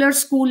पर्टिकुलर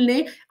स्कूल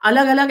ने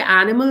अलग अलग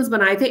एनिमल्स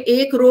बनाए थे.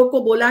 एक रो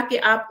को बोला कि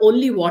आप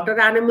ओनली वाटर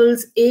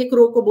एनिमल्स, एक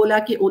रो को बोला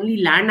कि only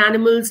land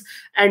animals,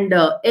 and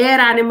air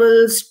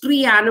animals,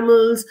 tree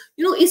animals,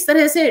 you know, इस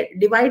तरह से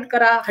डिवाइड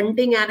करा.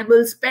 Hunting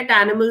animals, pet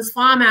animals,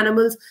 farm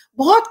animals,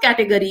 बहुत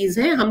कैटेगरीज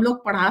हैं. हम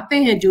लोग पढ़ाते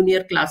हैं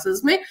जूनियर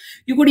क्लासेस में.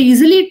 You could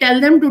easily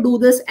tell them to do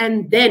this,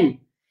 and then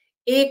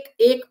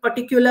एक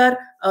पर्टिकुलर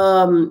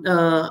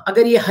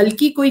अगर ये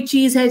हल्की कोई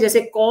चीज है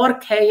जैसे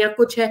कॉर्क है या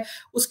कुछ है,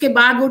 उसके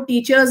बाद वो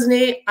टीचर्स ने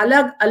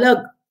अलग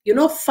अलग, यू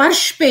नो,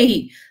 फर्श पे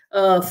ही,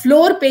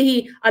 फ्लोर पे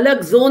ही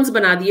अलग जोन्स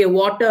बना दिए,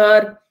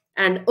 water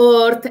and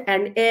earth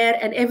and air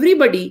and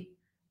everybody.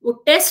 वो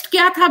टेस्ट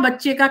क्या था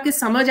बच्चे का कि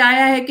समझ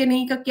आया है कि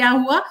नहीं का क्या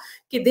हुआ,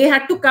 कि they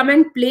had to come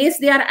and place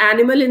there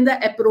animal in the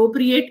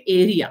appropriate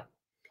area.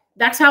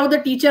 That's how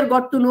the teacher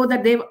got to know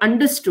that they have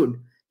understood.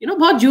 You know,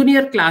 बहुत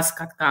जूनियर क्लास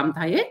का काम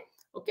था ये.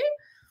 Okay,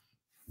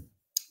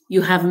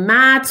 you have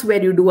maths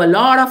where you do a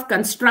lot of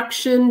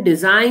construction,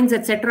 designs,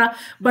 etc.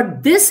 But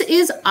this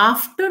is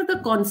after the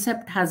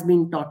concept has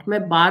been taught.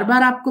 मैं बार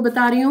बार आपको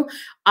बता रही हूँ,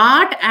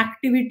 art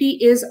activity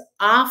is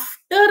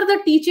after the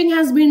teaching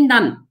has been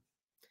done.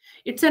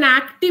 It's an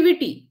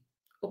activity.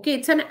 Okay,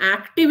 it's an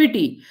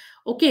activity.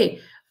 Okay,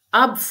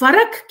 अब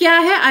फर्क क्या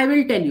है? I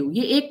will tell you.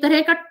 ये एक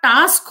तरह का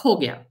टास्क हो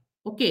गया.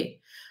 Okay,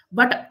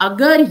 बट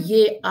अगर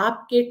ये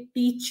आपके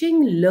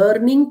टीचिंग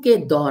लर्निंग के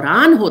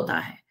दौरान होता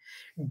है,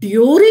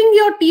 during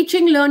your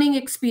teaching learning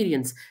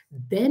experience,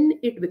 then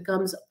it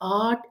becomes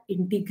art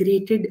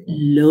integrated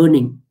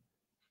learning.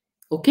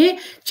 Okay,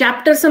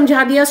 chapter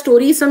समझा दिया,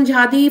 स्टोरी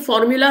समझा दी,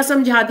 फॉर्मूला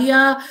समझा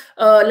दिया,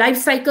 लाइफ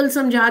साइकिल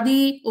समझा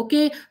दी.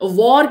 ओके,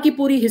 वॉर की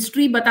पूरी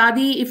हिस्ट्री बता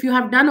दी. If you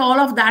have done all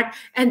of that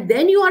and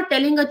then you are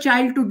telling a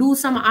child to do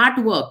some art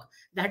work,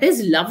 that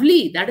is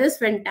lovely, that is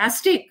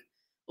fantastic.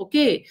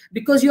 Okay,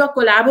 because you are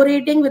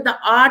collaborating with the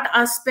art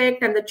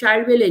aspect and the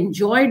child will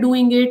enjoy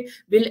doing it,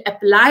 will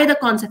apply the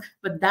concept,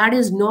 but that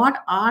is not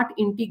art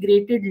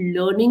integrated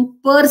learning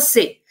per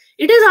se.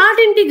 It is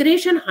art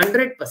integration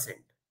 100%.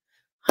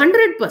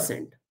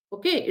 100%.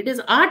 Okay, it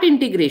is art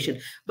integration,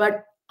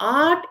 but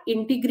art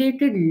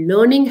integrated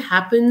learning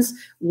happens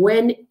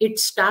when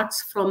it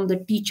starts from the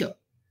teacher.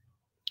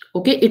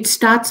 Okay, it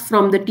starts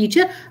from the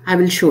teacher.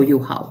 I will show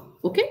you how.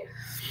 Okay,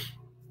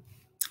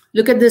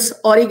 look at this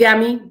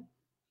origami.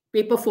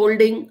 Paper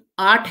folding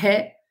art है.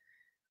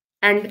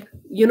 and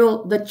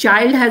the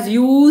child has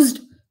used,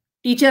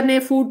 teacher ने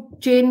food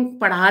chain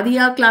पढ़ा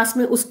दिया class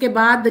में, उसके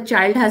बाद the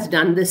child has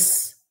done this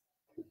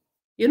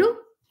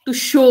to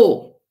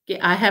show कि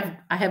I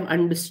have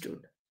understood.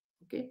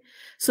 Okay,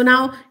 so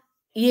now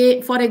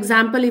for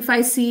example, if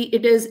I see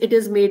it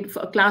is made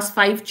for class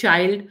 5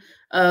 child,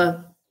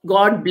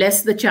 God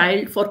bless the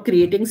child for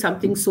creating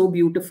something so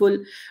beautiful,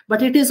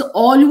 but it is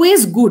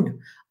always good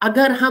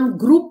अगर हम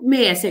group में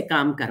ऐसे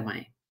काम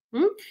करवाएं.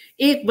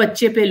 एक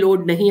बच्चे पे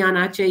load नहीं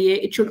आना चाहिए.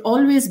 It should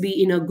always be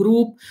in a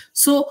group.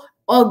 So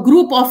a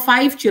group of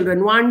 5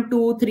 children, 1,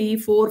 2, 3,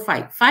 4,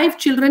 5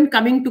 children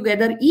coming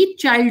together, each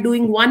child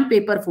doing one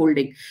paper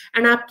folding,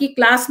 and आपकी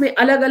क्लास में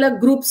अलग अलग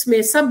ग्रुप्स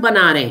में सब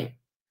बना रहे हैं.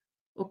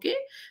 Okay,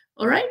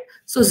 all right.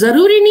 So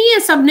जरूरी नहीं है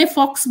सबने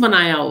फॉक्स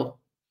बनाया हो.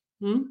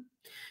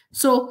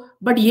 So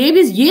बट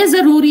ये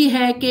जरूरी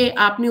है कि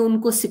आपने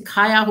उनको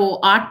सिखाया हो,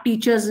 आर्ट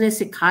टीचर्स ने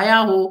सिखाया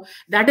हो.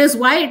 That is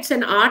why it's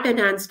an art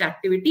enhanced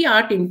activity,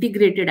 art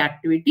integrated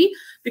activity,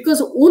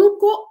 because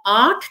उनको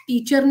आर्ट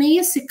टीचर ने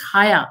ये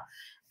सिखाया.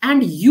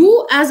 And you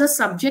as a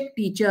subject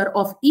teacher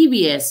of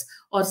EVS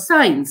or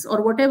science or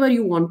whatever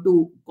you want to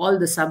call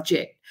the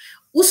subject,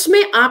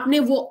 उसमें आपने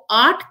वो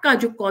art का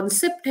जो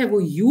concept है वो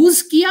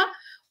यूज किया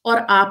और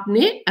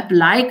आपने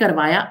अप्लाई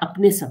करवाया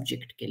अपने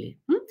सब्जेक्ट के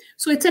लिए.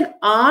 So it's an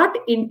art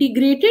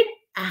integrated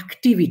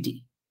activity.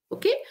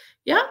 Okay,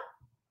 या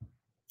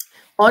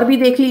और भी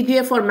देख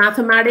लीजिए for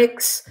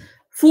mathematics,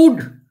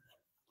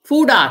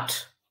 food art.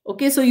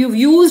 Okay, so you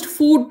used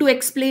food to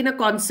explain a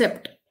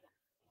concept.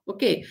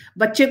 Okay,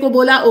 बच्चे को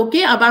बोला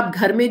ओके, अब आप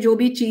घर में जो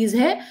भी चीज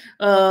है,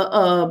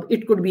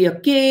 it could be a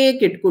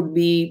cake, it could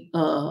be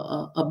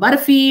a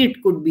barfi, it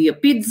could be a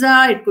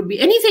pizza, it could be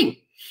anything.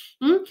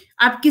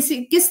 आप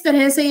किस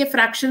तरह से ये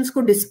फ्रैक्शंस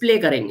को डिस्प्ले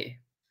करेंगे.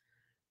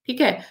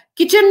 ठीक है,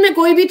 किचन में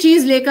कोई भी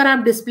चीज लेकर आप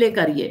डिस्प्ले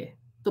करिए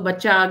तो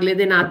बच्चा अगले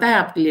दिन आता है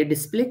आपके लिए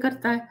डिस्प्ले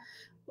करता है.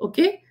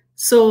 Okay,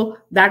 so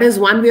that is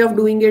one way of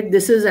doing it.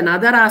 This is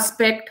another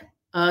aspect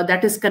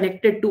that is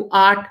connected to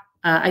art.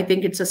 I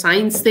think it's a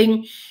science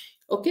thing.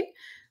 Okay,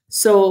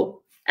 so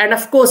and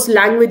of course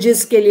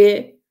languages के लिए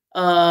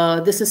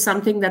this is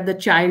something that the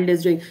child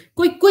is doing.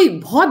 कोई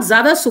बहुत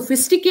ज्यादा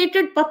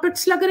sophisticated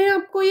puppets लग रहे हैं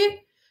आपको?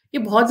 ये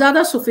बहुत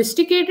ज्यादा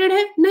sophisticated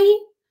है नहीं.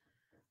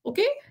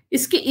 Okay,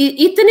 इसके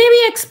इतने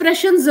भी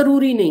expression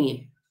जरूरी नहीं है.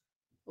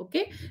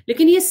 Okay,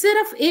 लेकिन ये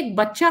सिर्फ एक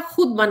बच्चा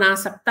खुद बना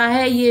सकता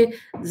है. ये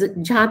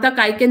जहां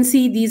तक I can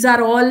see, these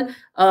are all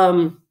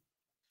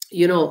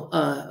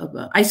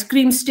ice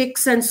cream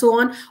sticks and so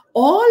on.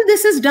 All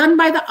this is done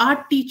by the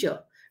art teacher.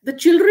 The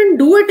children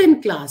do it in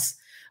class.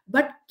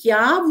 But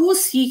kya wo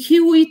सीखी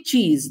हुई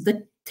चीज, the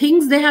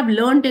things they have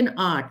learned in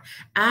art,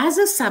 as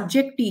a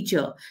subject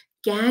teacher,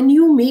 can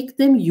you make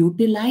them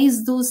utilize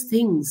those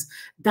things,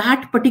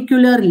 that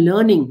particular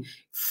learning,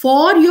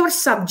 for your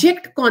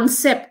subject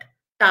concept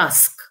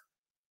task?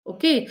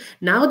 Okay,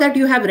 now that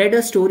you have read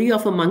a story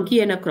of a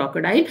monkey and a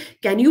crocodile,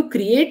 can you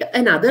create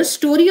another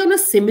story on a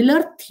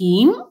similar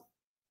theme?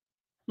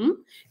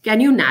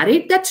 Can you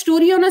narrate that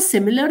story on a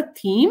similar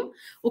theme?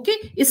 Okay,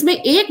 इसमें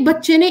एक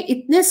बच्चे ने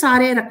इतने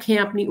सारे रखे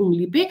हैं अपनी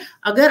उंगली पे.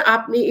 अगर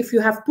आपने, if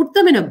you have put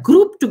them in a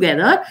group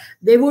together,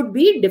 they would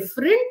be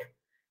different.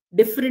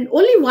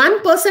 Only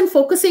one person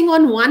focusing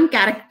on one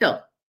character,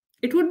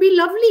 it would be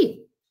lovely.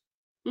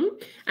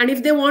 And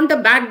if they want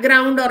a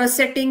background or a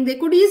setting, they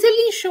could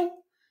easily show.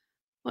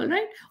 All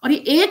right? और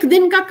ये एक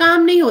दिन का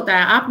काम नहीं होता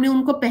है. आपने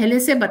उनको पहले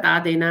से बता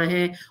देना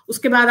है,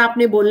 उसके बाद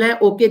आपने बोलना है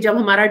ओके जब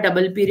हमारा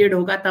डबल पीरियड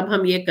होगा तब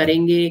हम ये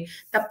करेंगे,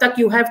 तब तक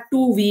यू हैव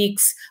 2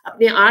 वीक्स,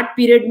 अपने 8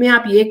 पीरियड में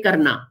आप ये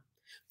करना.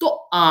 तो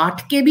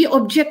 8 के भी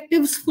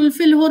ऑब्जेक्टिव्स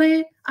फुलफिल हो रहे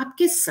हैं,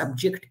 आपके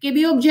सब्जेक्ट के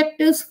भी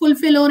ऑब्जेक्टिव्स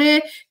फुलफिल हो रहे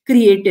हैं,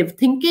 क्रिएटिव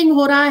थिंकिंग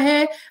हो रहा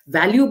है,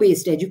 वैल्यू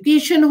बेस्ड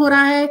एजुकेशन हो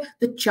रहा है,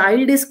 the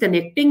child is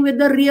connecting with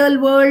the real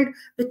world,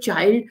 the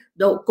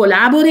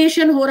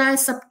collaboration हो रहा है,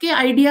 सबके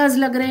आइडियाज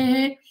लग रहे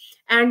हैं.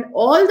 And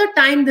all the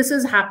time this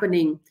is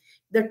happening,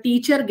 the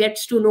teacher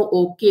gets to know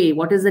okay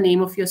what is the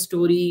name of your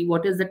story,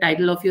 what is the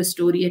title of your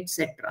story,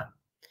 etcetera.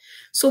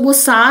 सो वो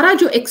सारा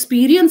जो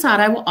एक्सपीरियंस आ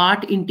रहा है वो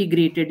आर्ट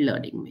इंटीग्रेटेड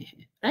लर्निंग में है.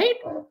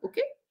 Right?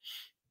 Okay,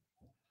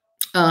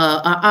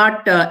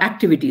 art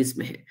activities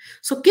में है.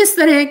 सो किस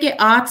तरह के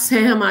आर्ट्स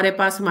हैं हमारे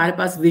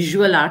पास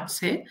विजुअल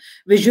आर्ट्स हैं.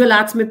 विजुअल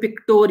आर्ट्स में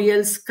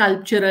pictorial,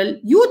 sculptural,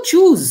 you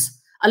choose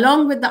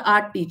along with the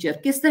art teacher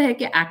किस तरह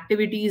के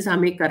एक्टिविटीज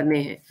हमें करने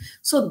हैं.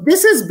 So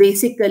this is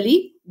basically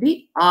the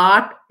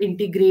art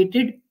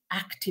integrated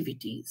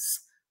activities.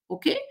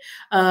 Okay,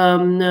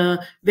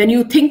 when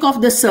you think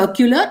of the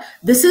circular,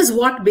 this is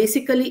what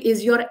basically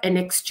is your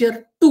annexure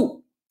 2.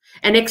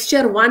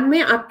 Annexure 1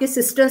 में आपके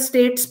sister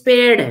states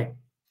paired है.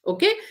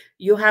 Okay,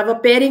 you have a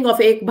pairing of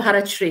Ek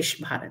Bharat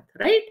Shresth Bharat,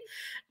 right?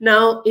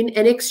 Now in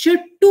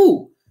annexure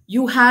 2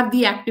 you have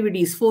the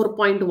activities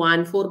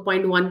 4.1,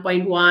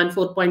 4.1.1,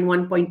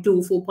 4.1.2,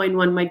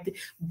 4.1.3,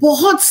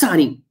 बहुत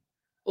सारी.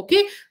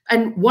 Okay,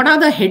 and what are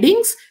the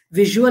headings?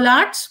 Visual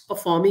arts,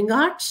 performing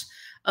arts,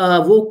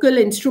 vocal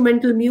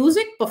instrumental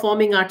music,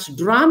 performing arts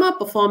drama,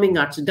 performing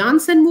arts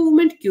dance and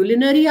movement,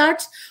 culinary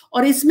arts.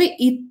 और इसमें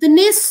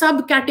इतने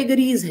सब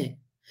categories हैं.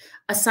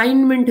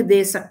 Assignment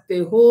दे सकते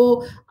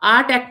हो,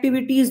 art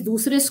activities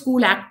दूसरे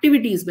स्कूल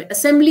एक्टिविटीज में,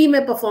 असेंबली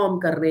में परफॉर्म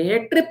कर रहे हैं,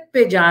 ट्रिप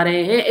पे जा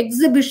रहे हैं,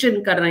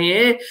 एग्जीबिशन कर रहे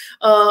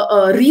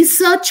हैं,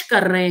 रिसर्च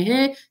कर रहे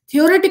हैं,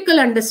 थियोरेटिकल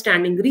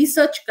अंडरस्टैंडिंग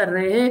रिसर्च कर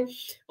रहे हैं,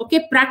 okay,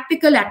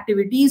 practical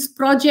activities,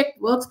 project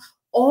works,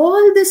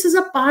 all this is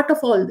a part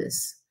of all this.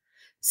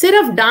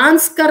 सिर्फ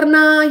डांस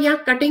करना या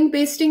कटिंग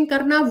पेस्टिंग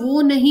करना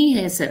वो नहीं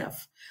है,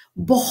 सिर्फ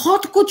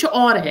बहुत कुछ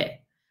और है.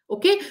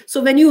 Okay,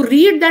 so when you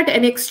read that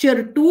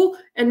annexure 2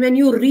 and when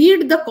you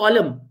read the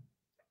column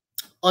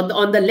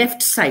on the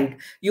left side,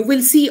 you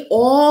will see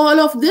all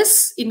of this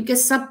इनके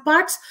सब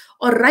parts,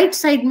 और राइट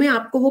साइड में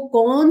आपको वो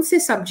कौन से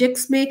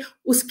सब्जेक्ट्स में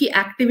उसकी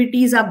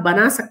एक्टिविटीज आप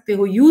बना सकते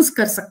हो, यूज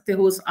कर सकते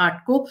हो उस आर्ट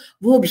को,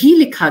 वो भी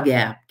लिखा गया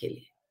है आपके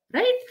लिए,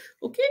 right.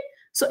 Okay,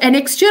 so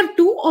annexure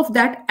 2 of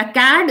that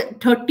ACAD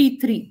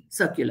 33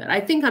 circular, I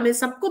think हमें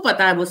सबको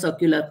पता है वो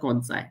सर्क्यूलर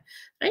कौन सा है,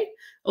 right.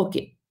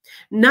 Okay,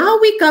 now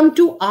we come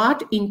to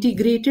art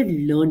integrated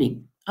learning.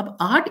 अब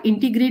आर्ट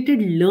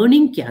इंटीग्रेटेड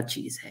लर्निंग क्या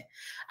चीज है?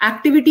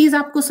 एक्टिविटीज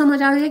आपको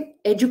समझ आ गया,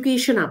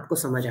 एजुकेशन आपको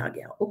समझ आ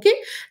गया. Okay,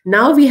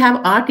 now we have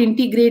art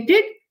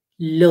integrated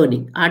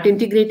learning. Art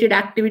integrated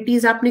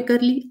activities आपने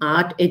कर ली,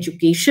 आर्ट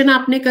एजुकेशन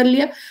आपने कर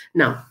लिया.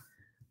 Now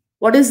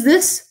what is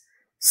this?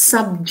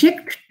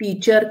 Subject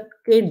teacher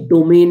के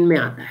डोमेन में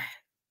आता है.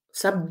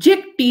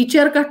 सब्जेक्ट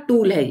टीचर का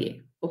टूल है ये.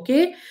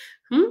 ओके,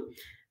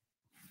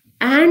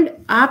 एंड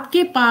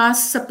आपके पास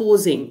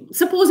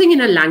सपोजिंग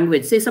इन अ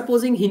लैंग्वेज से,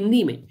 सपोजिंग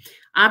हिंदी में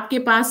आपके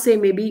पास से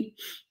मे बी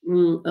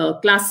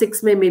क्लास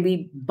 6 में मे बी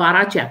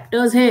 12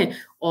 चैप्टर्स हैं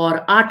और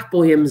 8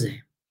 पोएम्स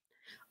हैं.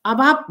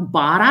 अब आप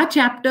 12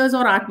 चैप्टर्स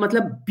और 8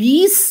 मतलब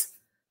 20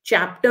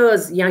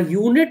 चैप्टर्स या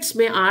यूनिट्स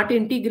में आर्ट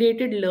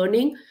इंटीग्रेटेड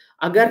लर्निंग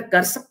अगर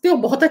कर सकते हो,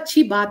 बहुत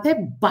अच्छी बात है.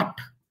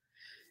 बट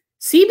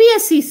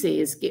CBSE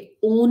says कि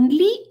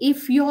only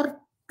if your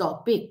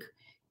topic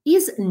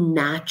is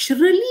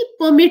naturally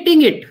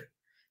permitting it,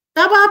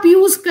 तब आप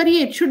यूज करिए.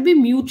 It should be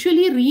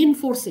mutually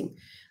reinforcing.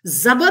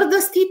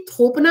 जबरदस्ती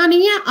थोपना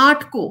नहीं है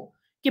आर्ट को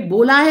कि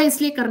बोला है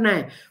इसलिए करना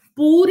है.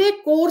 पूरे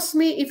कोर्स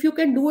में if you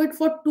can do it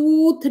for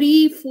 2,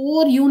 3,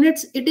 4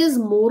 units, it is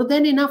more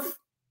than enough.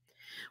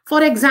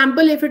 For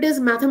example, if it is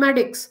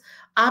mathematics,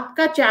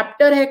 आपका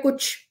चैप्टर है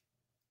कुछ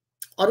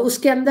और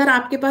उसके अंदर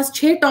आपके पास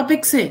 6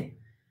 टॉपिक्स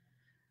हैं,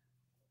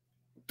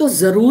 तो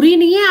जरूरी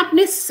नहीं है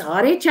आपने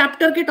सारे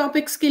चैप्टर के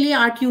टॉपिक्स के लिए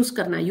आर्ट यूज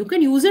करना. You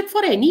can use it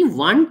for any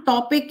one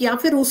topic या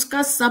फिर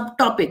उसका सब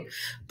टॉपिक,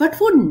 बट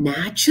वो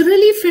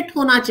नेचुरली फिट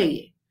होना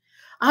चाहिए.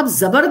 आप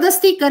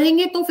जबरदस्ती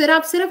करेंगे तो फिर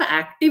आप सिर्फ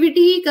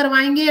एक्टिविटी ही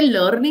करवाएंगे,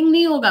 लर्निंग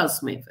नहीं होगा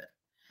उसमें फिर.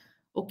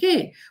 ओके,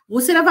 वो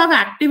सिर्फ आप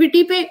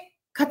एक्टिविटी पे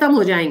खत्म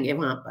हो जाएंगे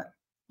वहां पर.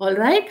 All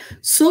right,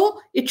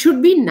 so it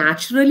should be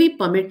naturally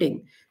permitting.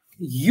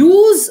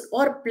 Use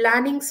और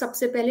प्लानिंग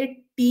सबसे पहले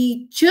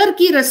टीचर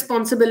की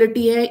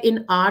रिस्पॉन्सिबिलिटी है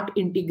इन आर्ट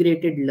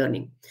इंटीग्रेटेड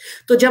लर्निंग.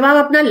 तो जब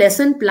आप अपना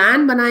लेसन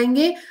प्लान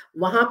बनाएंगे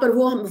वहां पर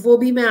वो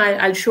भी मैं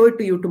I show it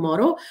to you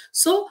tomorrow.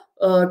 So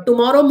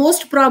tomorrow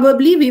most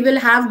probably we will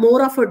have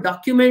more of a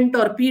document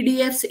or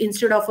PDFs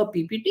instead of a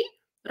PPT,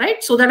 right,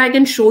 so that I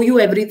can show you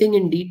everything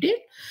in detail.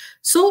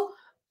 So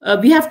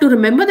we have to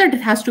remember that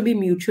it has to be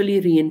mutually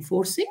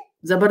reinforcing.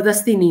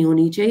 जबरदस्ती नहीं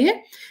होनी चाहिए.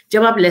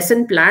 जब आप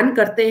lesson plan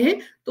करते हैं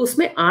तो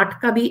उसमें आर्ट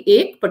का भी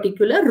एक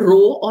पर्टिकुलर रो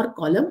और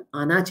कॉलम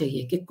आना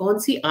चाहिए कि कौन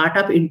सी आर्ट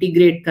आप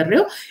इंटीग्रेट कर रहे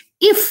हो,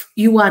 if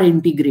you are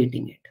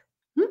integrating it.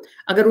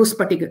 अगर उस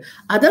पर्टिकुलर,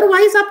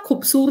 अदरवाइज आप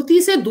खूबसूरती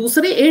से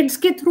दूसरे एड्स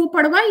के through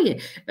पढ़वाइए,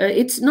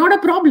 it's not a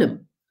problem.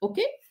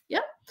 Okay,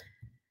 या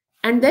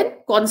and then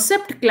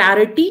concept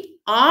clarity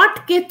art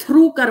के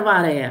थ्रू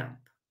करवा रहे हैं आप.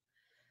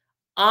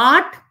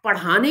 आर्ट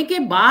पढ़ाने के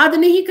बाद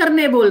नहीं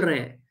करने बोल रहे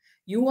हैं.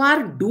 You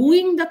are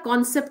doing the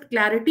concept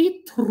clarity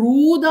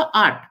through the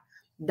art.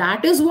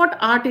 That is what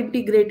art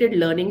integrated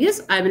learning is.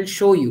 I will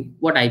show you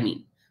what I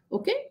mean.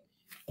 Okay?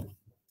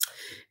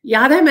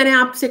 याद है मैंने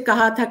आपसे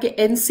कहा था कि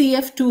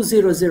NCF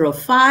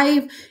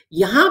 2005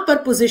 यहां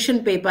पर पोजीशन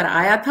पेपर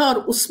आया था और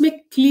उसमें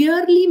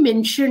क्लियरली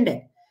मेंशन्ड है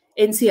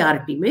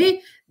NCERT में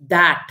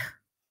that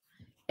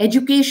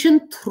education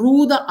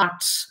through the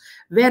arts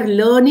where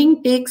learning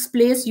takes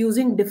place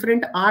using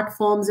different art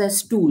forms as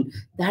tool,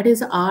 that is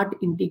art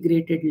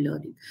integrated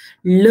learning.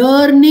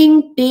 Learning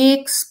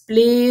takes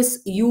place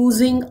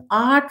using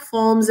art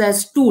forms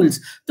as tools.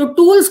 तो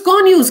tools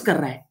कौन use कर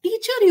रहा है?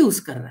 Teacher use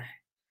कर रहा है.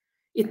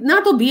 इतना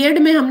तो बीएड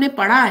में हमने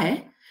पढ़ा है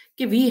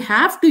कि we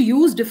have to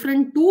use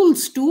different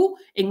tools to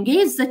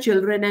engage the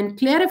children and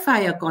clarify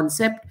a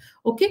concept.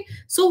 Okay,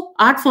 so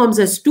art forms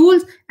as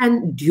tools,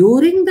 and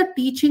during the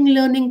teaching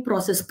learning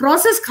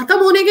process खत्म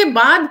होने के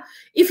बाद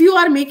if you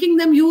are making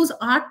them use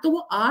art, तो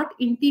वो art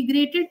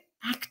integrated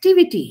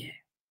activity है.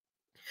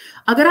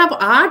 अगर आप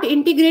art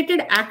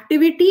integrated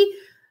activity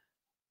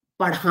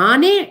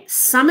पढ़ाने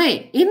समय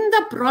in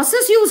the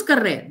process यूज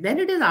कर रहे हैं,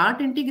 then it is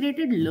art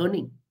integrated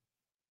learning.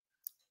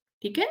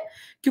 ठीक है,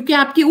 क्योंकि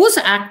आपकी उस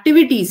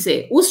एक्टिविटी से,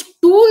 उस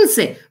टूल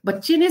से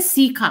बच्चे ने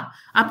सीखा,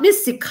 आपने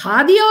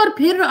सिखा दिया और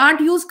फिर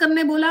आर्ट यूज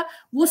करने बोला,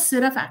 वो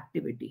सिर्फ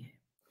एक्टिविटी है.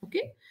 ओके,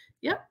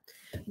 या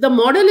The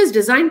model is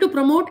designed to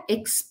promote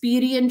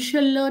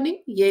experiential learning.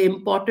 ये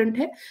important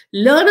है.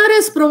 Learner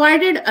is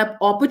provided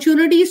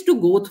opportunities to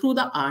go through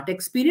the art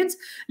experience.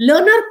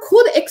 Learner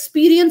खुद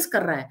experience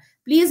कर रहा है.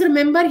 Please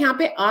remember यहाँ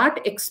पे art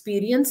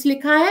experience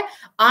लिखा है.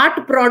 Art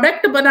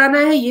product बनाना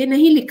है ये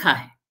नहीं लिखा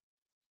है.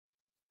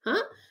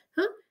 हाँ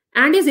हाँ.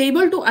 And is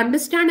able to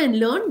understand and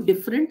learn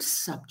different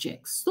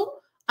subjects. So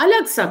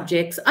अलग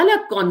subjects,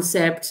 अलग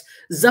concepts,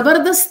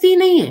 जबरदस्ती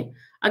नहीं है.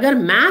 अगर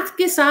मैथ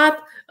के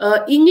साथ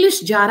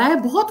इंग्लिश जा रहा है,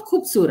 बहुत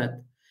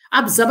खूबसूरत.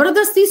 आप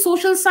जबरदस्ती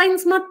सोशल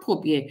साइंस मत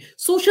थोपिए.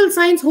 सोशल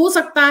साइंस हो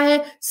सकता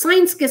है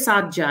साइंस के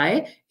साथ जाए,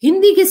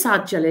 हिंदी के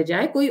साथ चले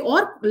जाए, कोई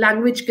और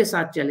लैंग्वेज के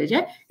साथ चले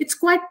जाए. It's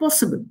quite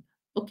possible.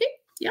 ओके,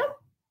 या.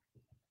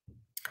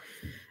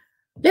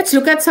 Let's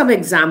look at some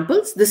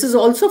examples. This is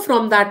also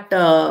from that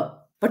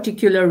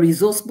particular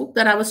resource book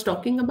that I was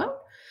talking about.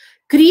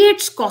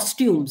 Creates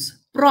costumes,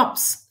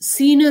 props,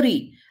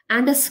 scenery,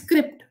 and a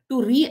script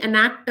to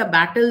reenact a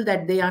battle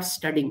that they are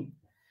studying.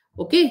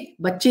 Okay,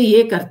 बच्चे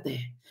ये करते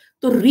हैं.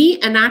 तो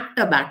reenact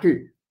a battle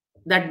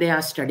that they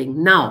are studying.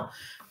 Now,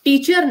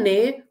 teacher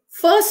ने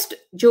first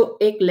जो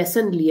एक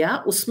lesson लिया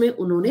उसमें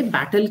उन्होंने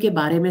बैटल के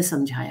बारे में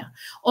समझाया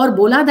और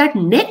बोला that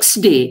next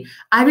day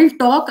I will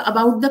talk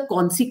about the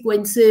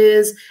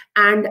consequences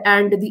and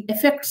the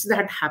effects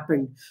that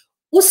happened.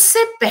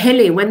 उससे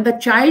पहले when the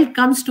child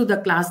comes to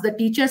the class the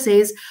teacher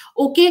says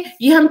okay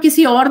ये हम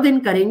किसी और दिन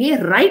करेंगे.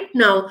 Right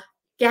now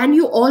can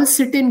you all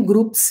sit in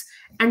groups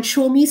and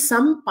show me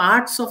some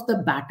parts of the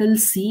battle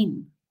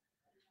scene.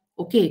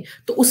 Okay,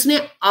 तो उसने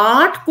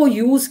आर्ट को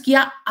यूज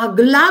किया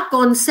अगला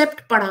कॉन्सेप्ट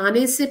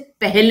पढ़ाने से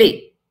पहले.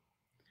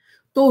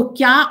 तो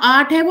क्या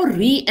आर्ट है वो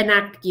री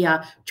एनैक्ट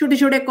किया. छोटे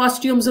छोटे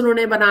कॉस्ट्यूम्स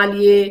उन्होंने बना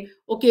लिए.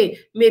 Okay,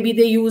 may be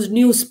they use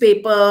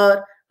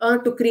newspaper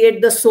to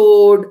create the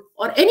sword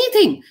और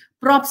एनीथिंग.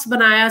 प्रॉप्स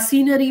बनाया,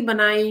 सीनरी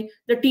बनाई.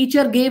 The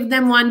teacher gave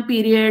them one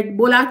period.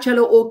 बोला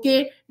चलो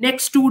okay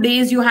next 2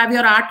 days you have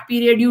your art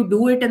period, you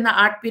do it in the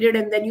art period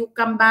and then you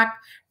come back.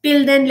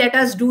 Till then let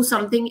us do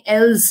something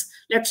else.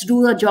 Let's do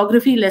a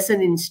geography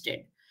lesson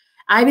instead.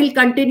 I will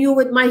continue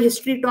with my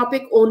history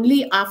topic only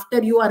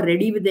after you are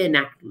ready with the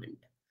enactment.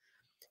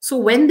 So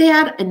when they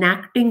are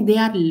enacting, they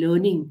are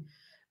learning.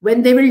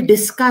 When they will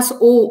discuss,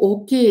 oh,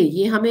 okay,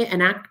 ये हमें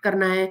enact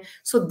करना है.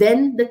 So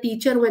then the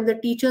teacher, when the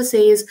teacher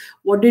says,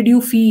 what did you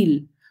feel?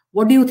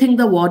 What do you think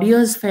the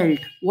warriors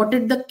felt? What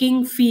did the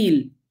king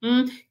feel?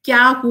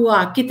 क्या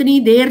हुआ? कितनी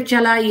देर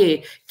चला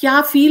ये?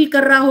 क्या feel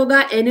कर रहा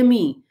होगा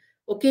enemy?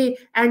 Okay,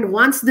 and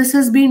once this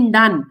has been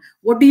done,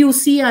 what do you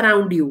see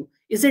around you?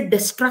 Is it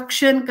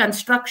destruction,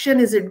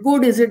 construction? Is it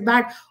good? Is it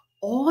bad?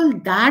 All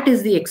that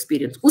is the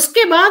experience.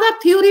 उसके बाद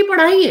आप theory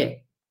पढ़ाइए.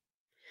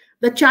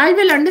 The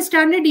child will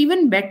understand it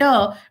even better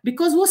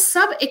because वो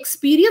सब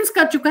experience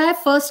कर चुका है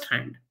first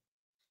hand.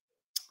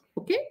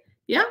 Okay,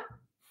 yeah.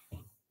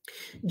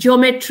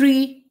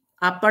 Geometry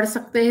आप पढ़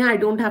सकते हैं. I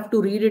don't have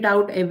to read it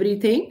out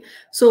everything.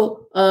 So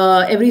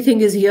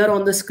everything is here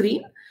on the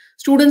screen.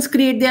 Students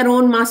create their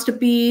own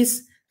masterpiece.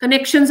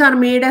 Connections are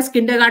made as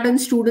kindergarten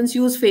students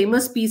use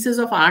famous pieces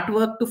of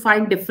artwork to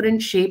find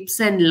different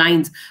shapes and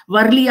lines.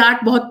 Varli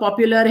art बहुत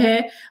popular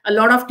है. A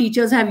lot of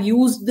teachers have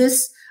used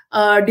this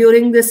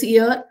during this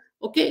year.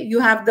 Okay, you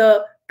have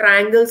the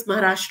triangles,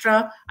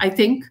 Maharashtra, I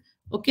think.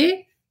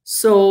 Okay,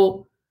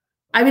 so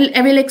I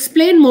will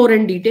explain more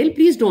in detail.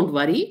 Please don't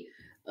worry.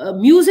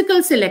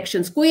 Musical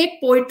selections. कोई एक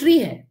poetry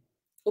है.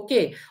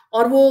 Okay,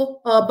 और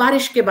वो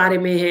बारिश के बारे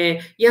में है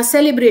या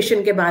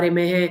सेलिब्रेशन के बारे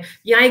में है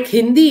या एक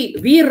हिंदी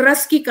वीर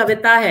रस की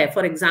कविता है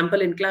फॉर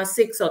एग्जांपल इन क्लास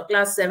 6 और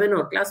क्लास 7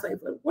 और क्लास 5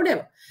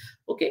 व्हाटएवर.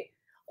 ओके,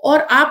 और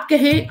आप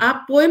कहें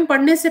आप पोएम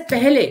पढ़ने से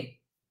पहले,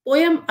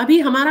 पोएम अभी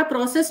हमारा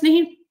प्रोसेस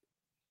नहीं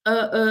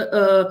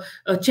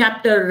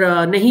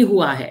चैप्टर नहीं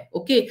हुआ है.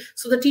 Okay,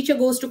 so the teacher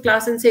goes to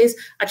class and says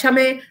अच्छा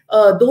मैं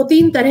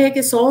 2-3 तरह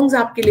के सॉन्ग्स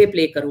आपके लिए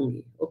प्ले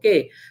करूंगी. ओके,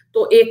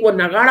 तो एक वो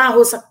नगाड़ा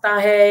हो सकता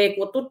है, एक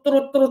वो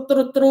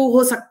तुत्तरू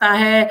हो सकता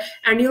है,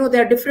 and you know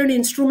there are different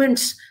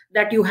instruments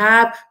that you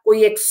have.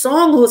 कोई एक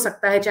सॉन्ग हो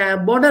सकता है, चाहे आप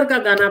बॉर्डर का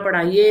गाना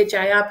पढ़ाइए,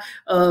 चाहे आप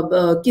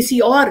किसी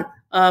और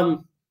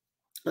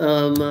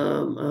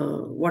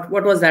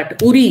व्हाट वाज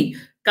दैट उरी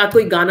का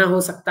कोई गाना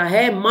हो सकता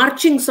है,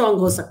 मार्चिंग सॉन्ग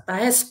हो सकता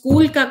है,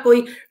 स्कूल का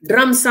कोई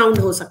ड्रम साउंड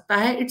हो सकता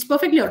है. It's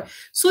perfectly all.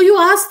 So you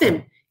ask them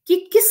कि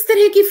किस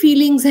तरह की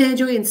फीलिंग्स हैं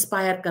जो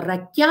इंस्पायर कर रहा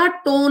है, क्या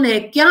टोन है,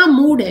 क्या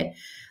मूड है.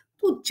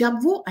 तो जब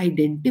वो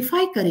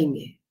आइडेंटिफाई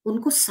करेंगे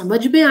उनको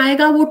समझ में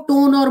आएगा वो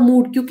टोन और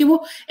मूड, क्योंकि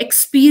वो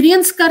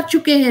एक्सपीरियंस कर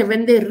चुके हैं.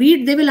 When they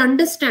read they will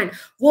understand.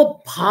 वो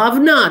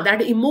भावना,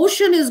 that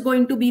emotion is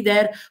going to be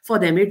there for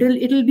them. It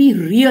will be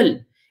real.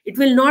 It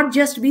will not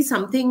just be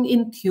something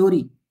in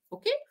theory.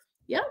 Okay,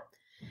 या.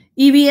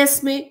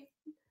 EVS में,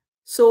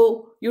 so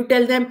you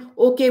tell them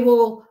okay wo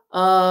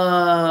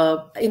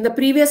in the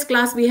previous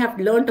class we have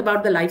learnt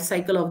about the life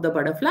cycle of the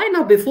butterfly.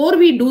 Now before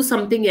we do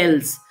something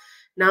else,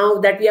 now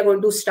that we are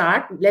going to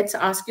start, let's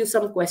ask you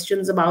some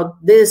questions about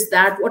this,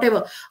 that,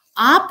 whatever.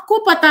 आपको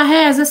पता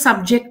है as a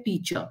subject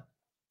teacher,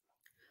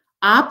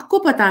 आपको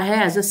पता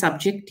है as a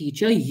subject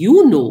teacher,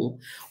 you know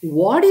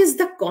what is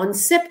the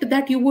concept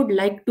that you would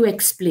like to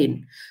explain.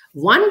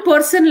 One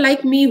person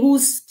like me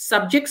whose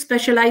subject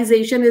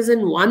specialization is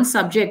in one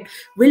subject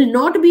will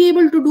not be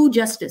able to do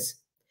justice.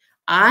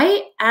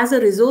 I, as a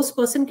resource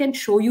person, can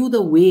show you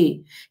the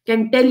way,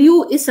 can tell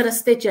you is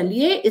raste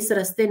chaliye, is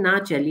raste na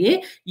chaliye,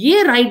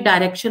 ye right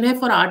direction hai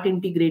for art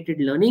integrated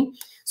learning.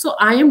 So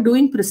I am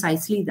doing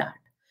precisely that.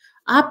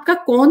 आपका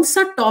कौन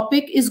सा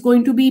topic is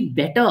going to be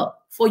better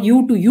for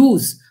you to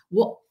use,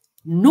 वो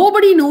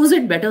nobody knows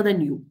it better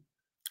than you.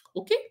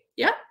 Okay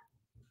या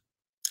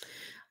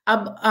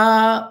अब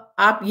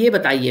आप ये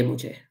बताइए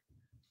मुझे.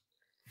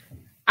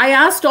 I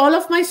asked all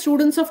of my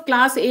students of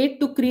class 8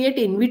 to create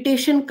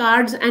invitation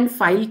cards and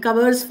file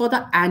covers for the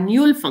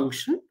annual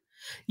function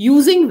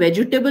using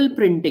vegetable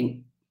printing.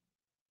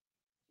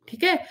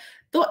 ठीक है,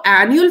 तो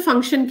एनुअल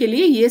फंक्शन के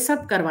लिए ये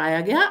सब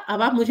करवाया गया.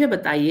 अब आप मुझे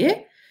बताइए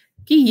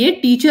कि ये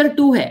टीचर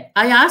 2 है.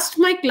 I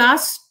asked my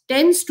class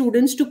 10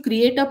 students to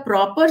create a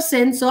proper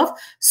sense of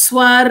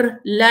स्वर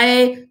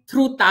लय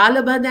थ्रू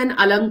तालबद्ध एंड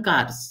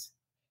अलंकार्स.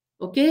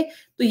 ओके,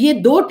 तो ये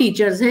 2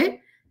 टीचर्स हैं.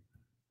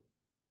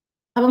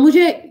 अब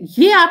मुझे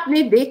ये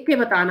आपने देख के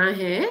बताना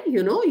है,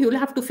 you know, you will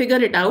have to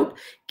figure it out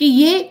कि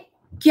ये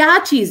क्या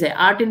चीज है.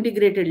 आर्ट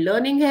इंटीग्रेटेड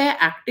लर्निंग है,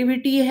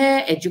 एक्टिविटी है,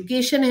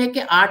 एजुकेशन है, कि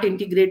आर्ट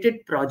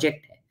इंटीग्रेटेड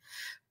प्रोजेक्ट है.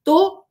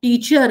 तो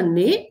टीचर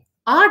ने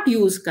आर्ट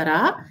यूज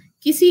करा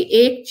किसी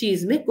एक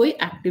चीज में कोई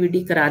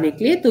एक्टिविटी कराने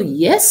के लिए. तो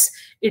yes,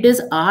 it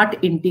is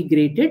art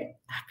integrated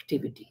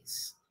activities.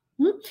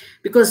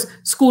 Because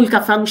school का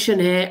फंक्शन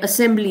है,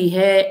 असेंबली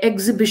है,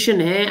 एग्जीबिशन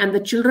है, and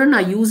the children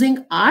are using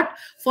art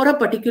for a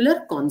particular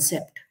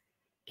concept.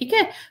 ठीक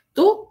है,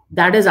 तो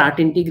that is art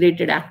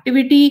integrated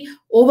activity.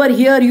 Over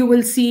here you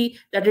will see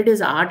that it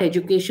is art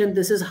education.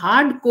 This is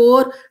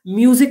hardcore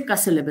music का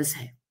syllabus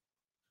है.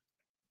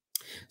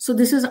 So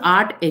this is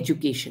art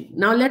education.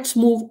 Now let's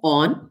move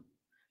on.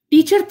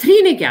 Teacher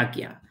 3 ने क्या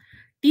किया?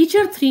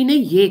 Teacher 3 ने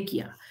ये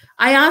किया.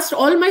 I asked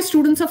all my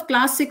students of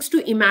class 6 to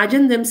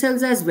imagine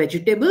themselves as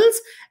vegetables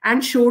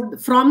and showed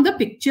from the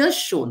pictures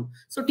shown.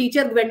 So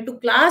teacher went to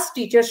class,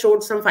 teacher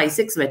showed some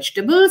 5-6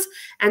 vegetables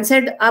and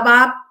said, अब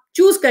आप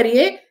choose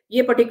करिए,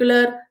 ये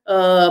particular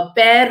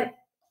pear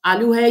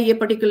आलू है, ये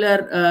particular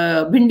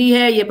भिंडी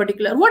है, ये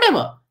particular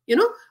whatever, you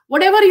know,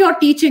 whatever you're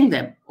teaching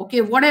them,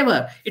 okay,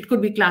 whatever. It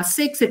could be class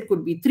 6, it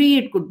could be 3,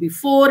 it could be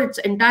 4, it's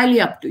entirely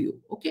up to you,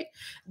 okay.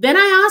 Then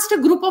I asked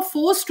a group of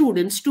 4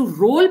 students to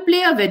role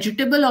play a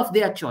vegetable of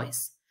their choice.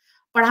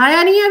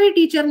 पढ़ाया नहीं अभी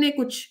teacher ने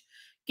कुछ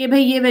कि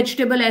भाई ये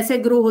vegetable ऐसे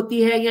grow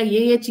होती है या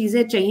ये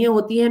चीजें चाहिए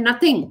होती है,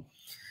 nothing.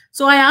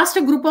 So I asked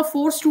a group of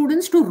 4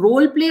 students to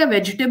role play a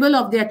vegetable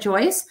of their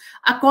choice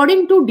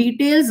according to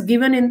details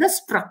given in the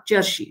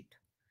structure sheet.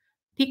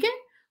 ठीक है,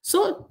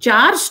 so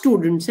 4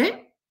 students हैं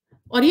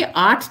और ये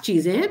 8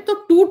 चीजें हैं, तो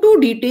 2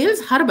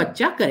 डिटेल्स हर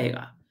बच्चा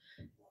करेगा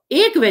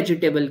एक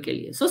वेजिटेबल के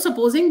लिए. सो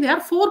supposing they are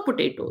 4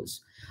 potatoes.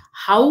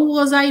 How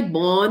was I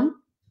born,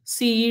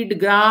 seed,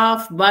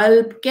 graph,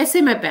 bulb,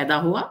 कैसे मैं पैदा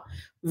हुआ.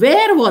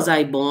 Where was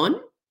I born,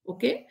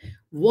 okay.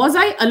 Was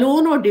I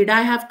alone और डिड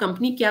आई हैव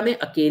कंपनी, क्या मैं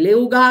अकेले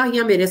उगा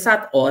या मेरे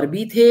साथ और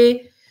भी थे.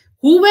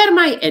 हु वेर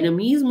माई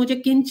एनिमीज, मुझे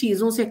किन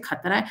चीजों से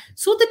खतरा है.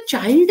 So the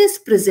child is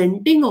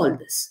presenting all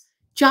this.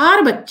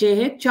 4 बच्चे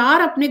हैं,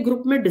 4 अपने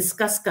ग्रुप में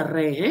डिस्कस कर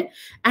रहे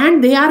हैं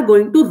and they are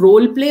going to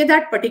role play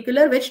that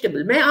particular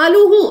vegetable. मैं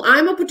आलू हूं, I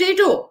am a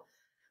potato,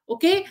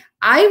 okay.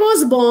 I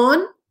was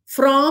born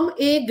from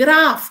A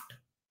graft,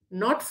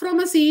 not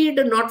from a seed,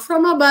 not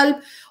from a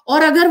bulb.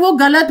 और अगर वो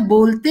गलत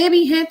बोलते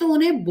भी हैं तो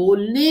उन्हें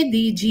बोलने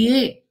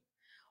दीजिए.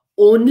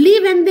 Only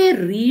when they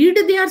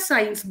read their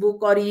science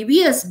book or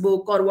EVS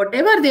book or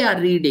whatever they are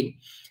reading,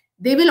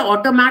 they will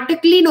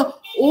automatically know,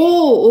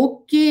 oh,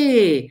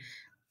 okay,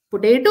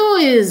 potato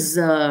is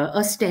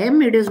a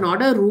stem, it is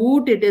not a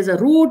root, it is a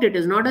root, it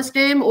is not a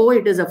stem, oh,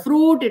 it is a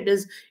fruit, it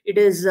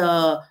is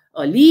a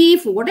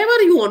leaf,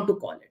 whatever you want to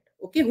call it.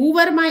 Okay, who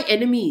were my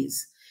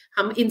enemies?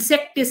 हम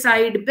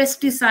insecticide,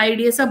 pesticide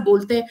ये सब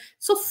बोलते हैं.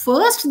 So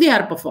first they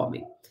are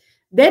performing.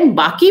 Then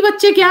बाकी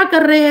बच्चे क्या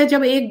कर रहे हैं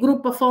जब एक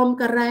ग्रुप परफॉर्म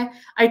कर रहा है.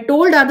 I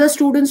told other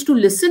students to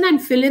listen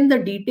and fill in the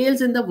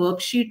details in the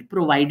worksheet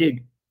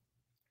provided.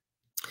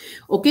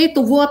 Okay,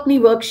 तो वो अपनी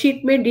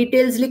वर्कशीट में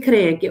डिटेल्स लिख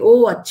रहे हैं कि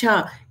ओ अच्छा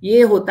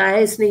ये होता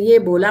है, इसने ये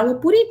बोला, वो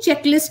पूरी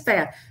चेकलिस्ट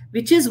तैयार.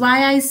 Which is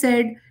why I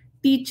said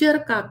teacher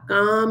का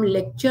काम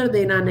लेक्चर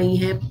देना नहीं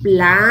है,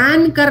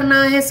 प्लान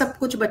करना है सब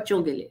कुछ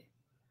बच्चों के लिए.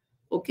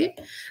 Okay,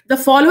 the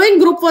following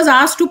group was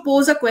asked to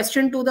pose a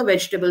question to the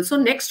vegetable. So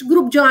next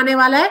group जो आने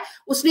वाला है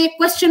उसने एक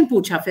क्वेश्चन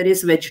पूछा फिर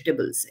इस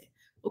वेजिटेबल से.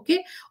 Okay,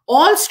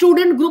 all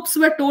student groups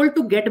were told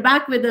to get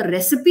back with a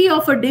recipe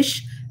of a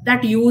dish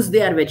that use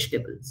their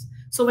vegetables.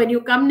 So when you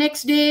come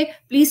next day,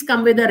 please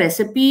come with a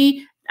recipe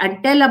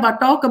and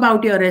talk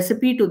about your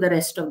recipe to the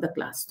rest of the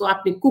class. तो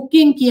आपने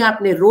cooking किया,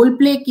 आपने role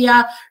play किया,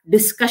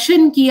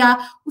 discussion किया,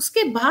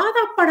 उसके बाद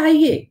आप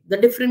पढ़ाइए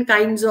the different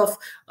kinds of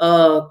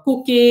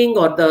cooking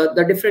or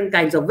the different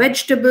kinds of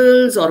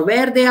vegetables or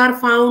where they are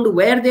found,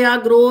 where they are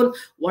grown,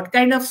 what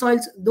kind of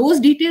soils. Those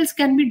details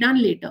can be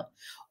done later.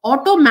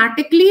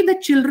 automatically the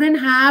children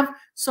have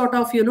sort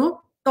of,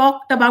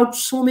 talked about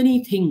so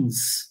many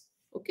things.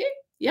 Okay,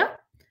 yeah.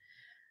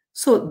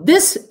 So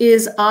this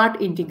is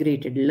art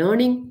integrated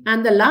learning.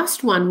 And the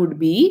last one would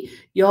be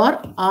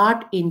your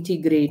art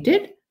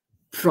integrated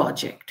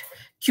project.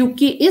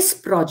 क्योंकि इस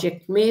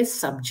project में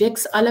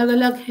subjects अलग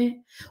अलग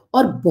हैं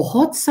और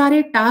बहुत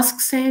सारे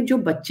tasks हैं जो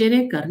बच्चे ने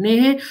करने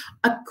हैं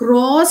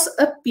अक्रॉस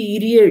अ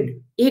पीरियड.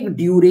 एक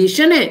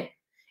ड्यूरेशन है,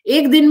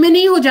 एक दिन में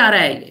नहीं हो जा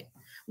रहा है ये.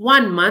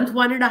 1 month,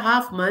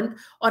 1.5 month.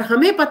 और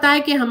हमें पता है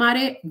कि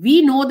हमारे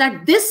we know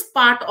that this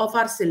part of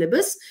our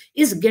syllabus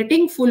is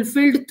getting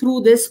fulfilled through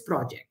this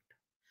project.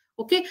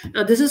 Okay,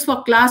 now this is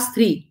for class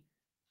 3.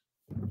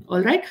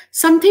 All right,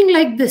 something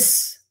like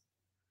this.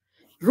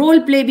 Role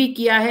play भी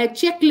किया है,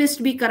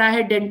 चेकलिस्ट भी करा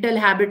है डेंटल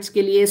हैबिट्स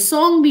के लिए,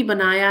 सॉन्ग भी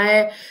बनाया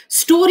है,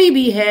 स्टोरी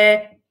भी है,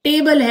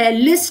 टेबल है,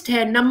 लिस्ट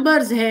है,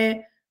 नंबर्स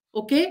है.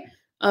 ओके,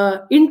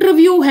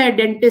 इंटरव्यू है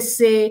डेंटिस्ट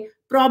से,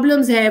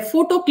 प्रॉब्लम्स है,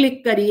 फोटो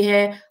क्लिक करी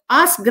है,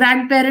 ask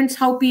grand parents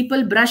how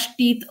people brush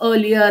teeth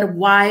earlier,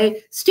 why,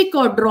 stick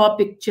और ड्रॉ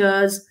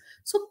पिक्चर्स.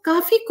 सो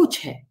काफी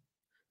कुछ है.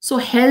 सो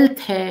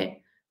हेल्थ है,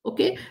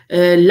 ओके,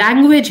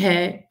 लैंग्वेज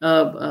है,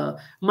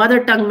 मदर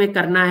टंग में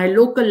करना है,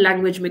 लोकल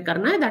लैंग्वेज में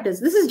करना है.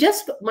 This is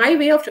just my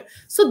way of.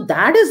 So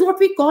that is what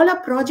we call a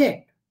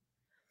project.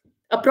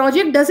 A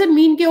project doesn't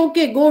mean के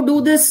okay go do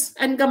this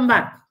and come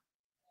back.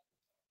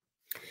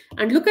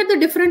 And look at the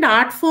different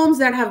art forms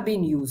that have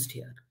been used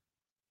here.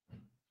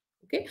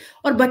 Okay,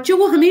 और बच्चों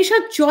को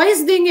हमेशा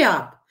choice देंगे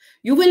आप.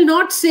 You will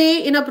not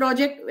say in a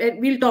project,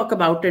 we'll talk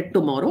about it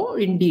tomorrow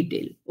in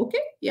detail.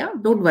 Okay, yeah,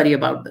 don't worry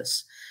about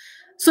this.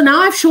 So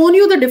now I've shown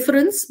you the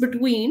difference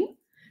between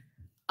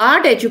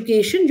art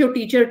education, जो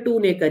teacher 2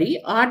 ने करी,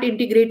 art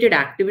integrated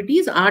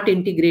activities, art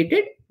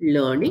integrated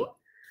learning.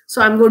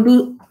 So I'm going to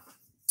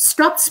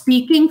stop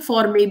speaking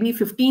for maybe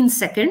 15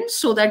 seconds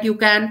so that you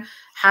can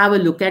have a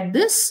look at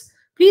this.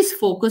 Please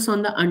focus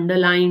on the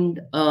underlined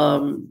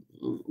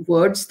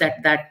words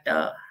that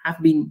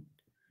have been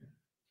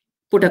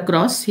put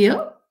across here.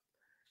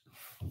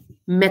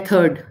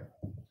 Method.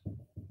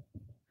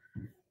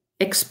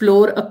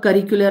 Explore a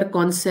curricular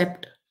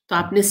concept. तो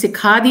आपने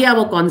सिखा दिया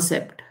वो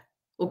concept.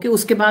 Okay,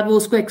 उसके बाद वो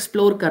उसको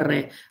explore कर रहे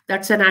हैं.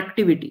 That's an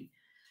activity.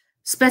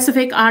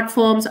 Specific art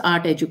forms,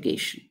 art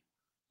education.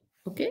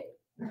 Okay,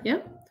 या.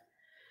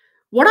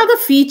 What are the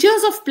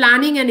features of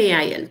planning and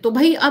एआईएल? तो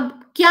भाई अब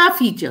क्या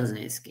फीचर्स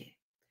हैं इसके?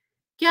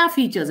 क्या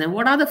फीचर्स हैं?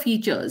 What are the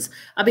features?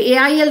 अब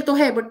एआईएल तो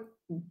है, but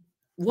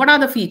what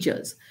are the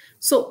features?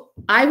 So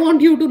I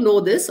want you to know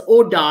this.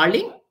 Oh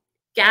darling,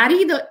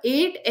 carry the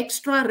 8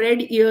 extra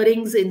red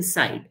earrings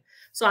inside.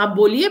 So आप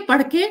बोलिए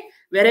पढ़ के,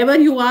 wherever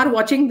you are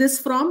watching this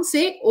from,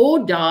 say,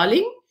 oh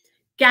darling,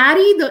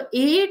 carry the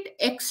 8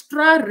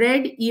 extra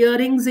red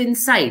earrings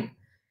inside.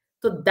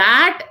 So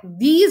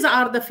these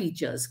are the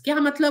features. क्या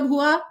मतलब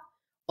हुआ?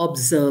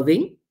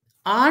 Observing,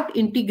 art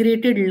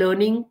integrated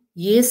learning,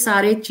 ये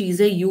सारे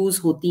चीजें यूज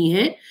होती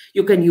हैं.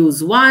 You can use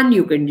 1,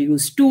 you can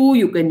use 2,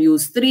 you can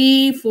use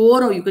 3,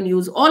 4, or you can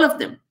use all of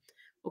them.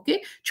 Okay,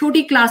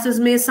 छोटी classes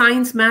में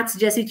साइंस मैथ्स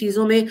जैसी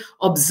चीजों में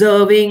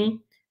observing,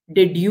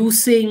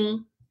 डिड्यूसिंग,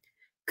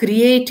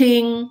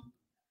 creating,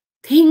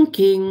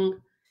 thinking,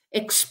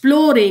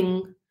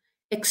 exploring,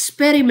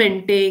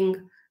 experimenting,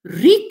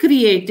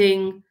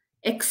 recreating,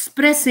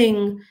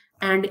 expressing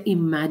and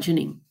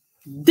imagining.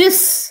 This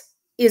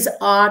is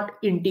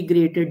art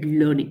integrated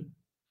learning.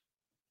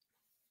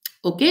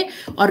 Okay,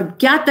 और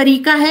क्या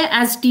तरीका है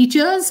as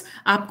teachers?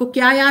 आपको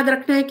क्या याद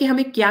रखना है कि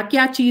हमें क्या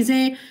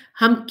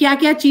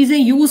क्या चीजें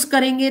यूज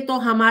करेंगे तो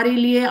हमारे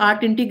लिए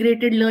आर्ट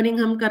इंटीग्रेटेड लर्निंग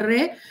हम कर रहे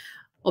हैं.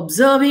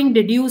 Observing,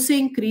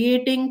 डिड्यूसिंग,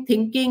 creating,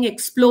 thinking,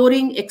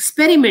 exploring,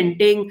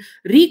 experimenting,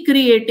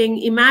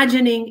 recreating,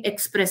 imagining,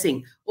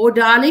 expressing. O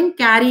darling,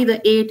 carry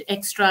the 8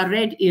 extra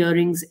red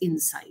earrings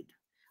inside.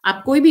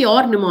 आप कोई भी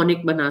और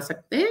निमोनिक बना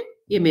सकते हैं.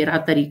 ये मेरा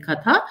तरीका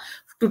था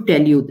to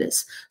tell you this.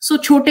 So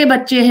छोटे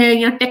बच्चे हैं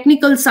या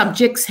टेक्निकल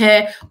सब्जेक्ट्स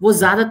है, वो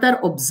ज्यादातर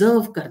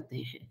ऑब्जर्व करते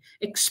हैं,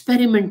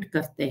 एक्सपेरिमेंट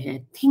करते हैं,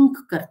 थिंक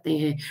करते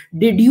हैं,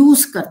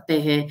 डिड्यूस करते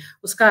हैं,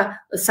 उसका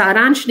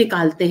सारांश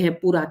निकालते हैं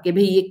पूरा कि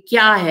भाई ये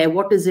क्या है,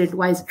 what is it,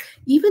 why is.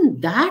 Even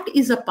that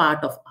is a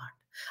part of art.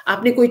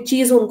 आपने कोई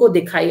चीज उनको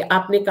दिखाई,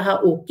 आपने कहा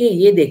ओके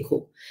ये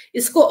देखो,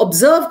 इसको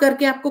ऑब्जर्व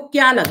करके आपको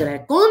क्या लग रहा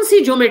है, कौन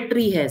सी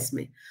ज्योमेट्री है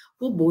इसमें.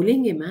 वो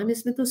बोलेंगे मैम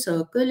इसमें तो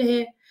सर्कल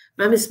है,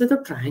 मैम इसमें तो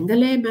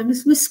ट्रायंगल है, मैम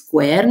इसमें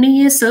स्क्वायर नहीं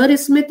है, सर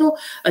इसमें तो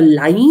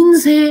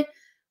लाइंस है.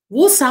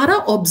 वो सारा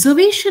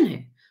ऑब्जर्वेशन है.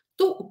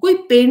 तो कोई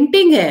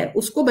पेंटिंग है,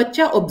 उसको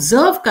बच्चा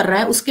ऑब्जर्व कर रहा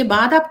है, उसके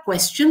बाद आप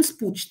क्वेश्चंस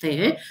पूछते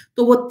हैं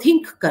तो वो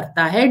थिंक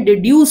करता है,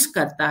 डिड्यूस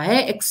करता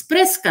है,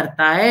 एक्सप्रेस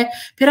करता है.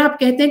 फिर आप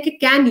कहते हैं कि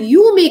can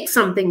you make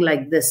something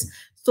like this.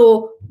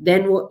 तो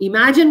देन वो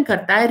इमेजिन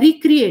करता है,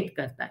 रिक्रिएट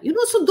करता है,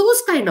 सो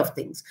दोस काइंड ऑफ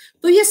थिंग्स.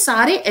 तो ये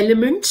सारे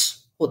एलिमेंट्स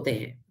होते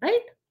हैं,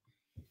 right?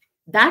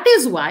 That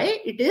is why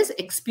it is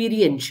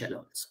experiential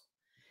also.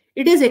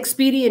 It is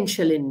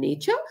experiential in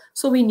nature,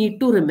 so we need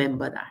to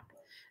remember that.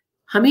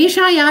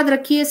 हमेशा याद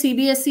रखिए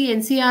CBSE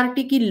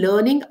NCERT की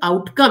लर्निंग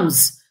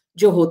आउटकम्स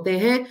जो होते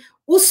हैं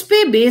उस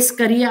पे बेस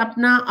करिए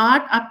अपना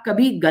आर्ट, आप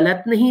कभी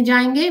गलत नहीं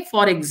जाएंगे.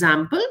 For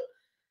example,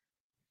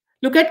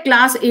 look at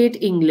class 8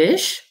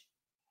 English.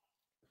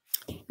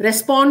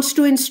 Response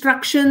to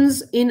instructions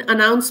in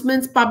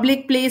announcements,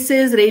 public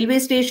places, railway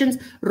stations,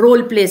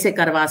 role play से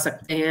करवा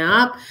सकते हैं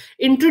आप.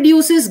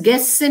 Introduces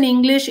guests in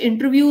English,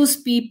 interviews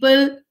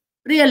people,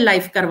 real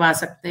life करवा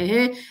सकते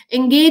हैं.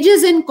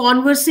 Engages in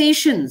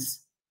conversations,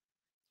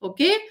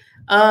 okay.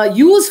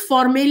 Use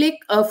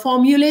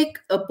formulaic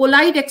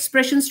polite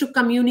expressions to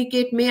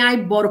communicate. May I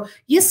borrow?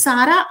 ये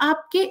सारा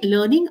आपके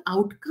learning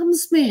outcomes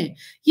में है.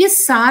 ये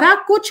सारा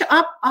कुछ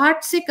आप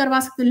आर्ट से करवा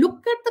सकते हैं.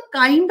 Look at the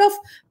kind of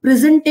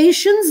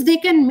presentations they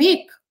can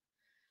make.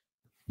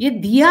 ये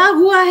दिया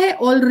हुआ है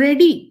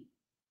already.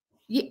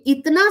 ये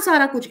इतना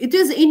सारा कुछ. It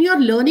is in your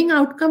learning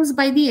outcomes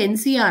by the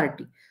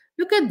NCERT.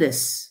 Look at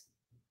this.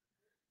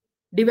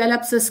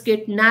 Develops a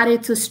skit,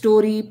 narrates a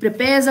story,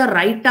 prepares a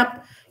write-up.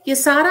 ये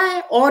सारा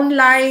है.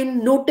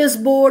 Online, notice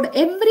board,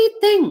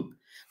 everything.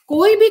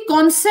 कोई भी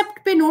कॉन्सेप्ट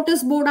पे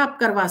नोटिस बोर्ड आप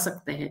करवा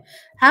सकते हैं.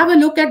 Have a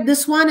look at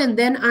this one and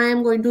then I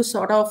am going to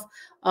sort of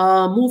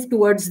move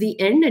towards the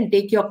end and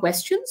take your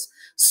questions.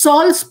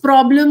 Solves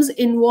problems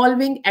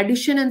involving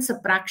addition and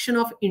subtraction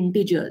of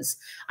integers.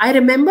 I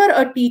remember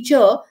a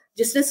teacher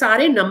जिसने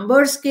सारे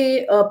numbers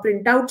के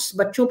printouts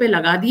बच्चों पे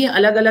लगा दिए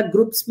अलग अलग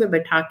groups में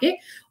बैठा के,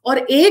 और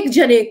एक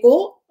जने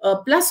को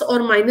प्लस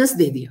और माइनस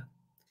दे दिया.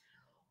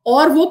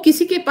 और वो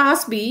किसी के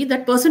पास भी,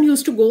 that person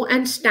used to go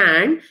and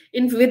stand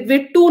in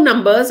with two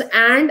numbers,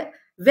 and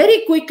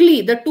very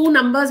quickly the two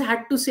numbers had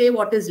to say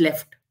what is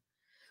left.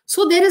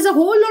 So there is a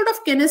whole lot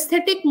of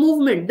kinesthetic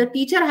movement. The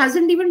teacher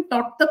hasn't even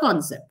taught the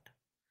concept.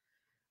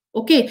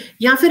 Okay,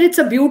 या फिर it's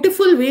a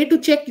beautiful way to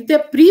check the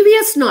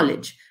previous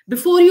knowledge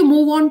before you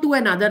move on to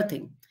another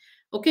thing.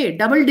 Okay,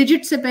 double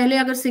digit से पहले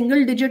अगर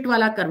single digit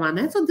वाला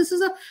करवाना है, so this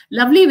is a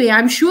lovely way.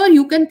 I'm sure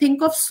you can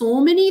think of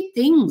so many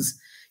things.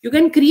 You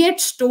can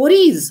create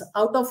stories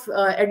out of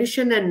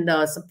addition and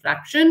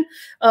subtraction,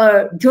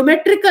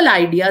 geometrical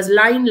ideas,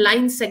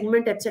 line,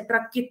 segment, etc.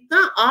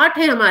 कितना art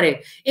है हमारे.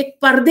 एक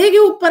पर्दे के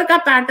ऊपर का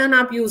पैटर्न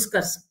आप use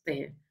कर सकते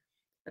हैं,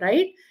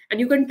 right? And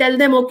you can tell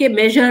them, okay,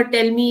 measure,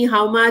 tell me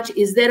how much,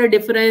 is there a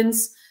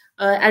difference,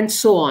 and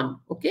so on.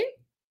 Okay,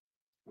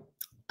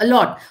 a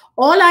lot.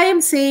 All I am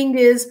saying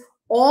is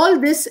all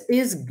this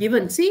is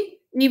given. See,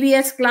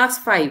 EVS class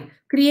 5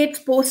 creates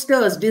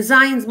posters,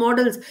 designs,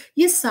 models.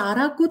 ये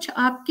सारा कुछ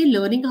आपके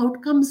learning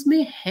outcomes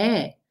में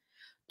है.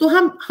 तो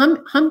हम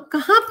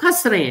कहाँ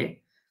फंस रहे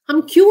हैं?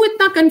 हम क्यों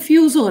इतना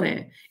confuse हो रहे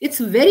हैं?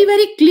 It's very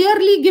very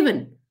clearly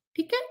given.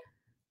 ठीक है?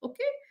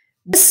 Okay.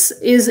 This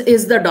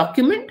is the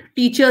document,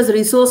 Teachers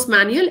Resource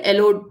Manual,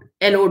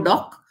 LO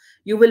doc.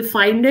 You will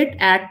find it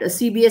at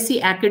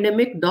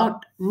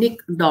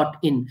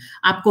cbseacademic.nic.in.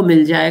 आपको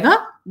मिल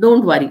जाएगा.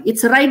 Don't worry,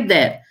 it's right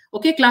there.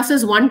 Okay,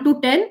 classes 1 to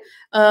 10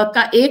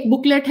 का एक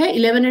बुकलेट है,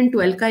 11 and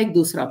 12 का एक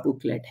दूसरा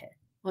बुकलेट है.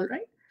 All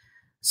right.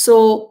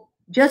 So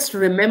just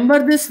remember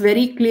this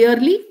very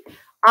clearly.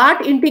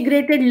 Art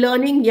integrated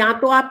learning या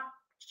तो आप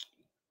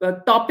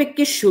टॉपिक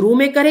के शुरू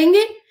में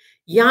करेंगे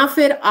या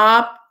फिर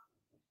आप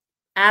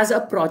एज अ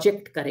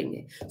प्रोजेक्ट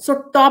करेंगे. सो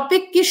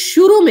टॉपिक के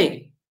शुरू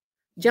में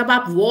जब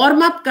आप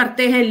वार्म अप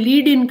करते हैं,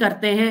 लीड इन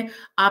करते हैं,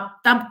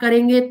 आप तब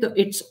करेंगे तो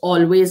it's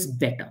always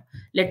better.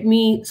 Let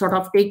me sort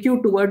of take you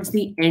towards the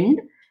end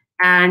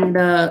and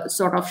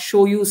sort of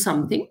show you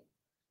something.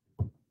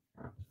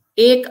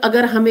 एक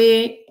अगर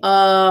हमें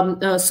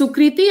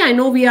सुकृति, I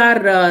know we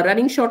are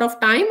running short of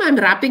time, I am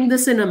wrapping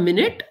this in a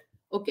minute.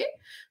 Okay,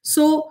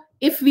 so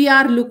if we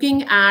are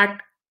looking at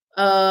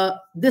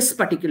this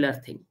particular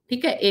thing,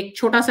 ठीक है, एक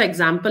छोटा सा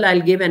example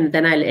I'll give and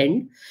then I'll end.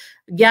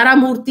 11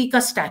 मूर्ति का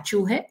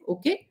statue है.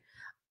 Okay,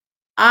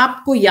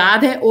 आपको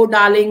याद है ओ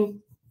डार्लिंग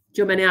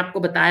जो मैंने आपको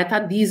बताया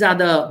था. These are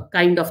the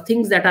kind of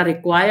things that are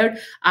required.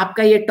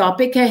 आपका ये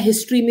टॉपिक है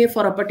हिस्ट्री में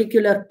for a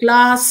particular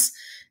class.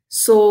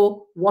 So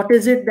what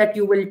is it that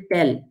you will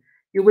tell?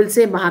 You will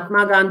say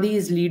Mahatma Gandhi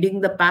is leading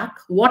the pack.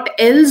 What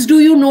else do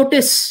you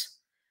notice?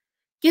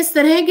 किस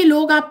तरह के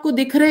लोग आपको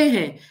दिख रहे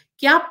हैं?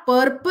 क्या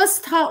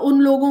पर्पस था उन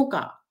लोगों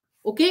का?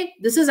 Okay,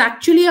 this is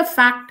actually a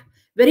fact.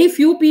 Very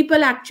few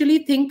people actually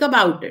think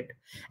about it.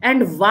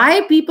 And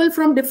why people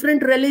from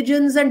different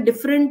religions and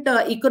different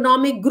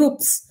economic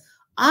groups,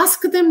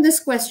 ask them this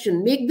question,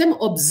 make them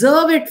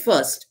observe it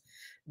first,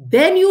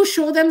 then you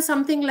show them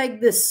something like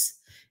this.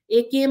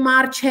 एक ये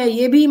मार्च है,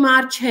 ये भी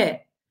मार्च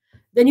है.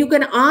 Then you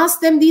can ask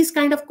them these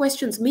kind of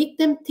questions, make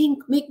them think,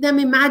 make them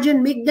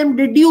imagine, make them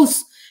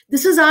deduce.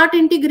 This is art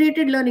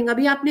integrated learning.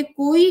 अभी आपने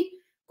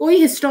कोई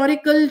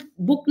historical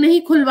book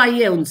नहीं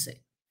खुलवाई है उनसे.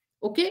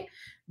 ओके,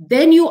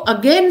 देन यू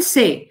अगेन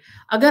से,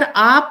 अगर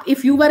आप,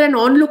 if you were N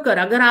on looker,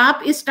 अगर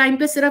आप इस टाइम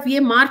पे सिर्फ ये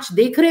मार्च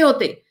देख रहे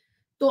होते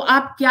तो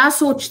आप क्या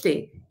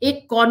सोचते?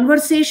 एक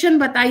कॉन्वर्सेशन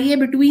बताइए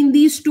between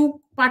these two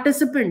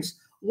participants.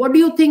 What do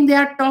you think they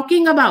are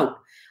talking about?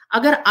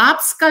 अगर आप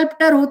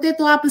स्कल्प्टर होते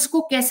तो आप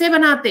इसको कैसे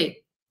बनाते?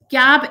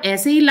 क्या आप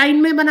ऐसे ही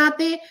लाइन में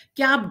बनाते?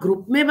 क्या आप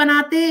ग्रुप में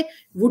बनाते?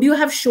 Would you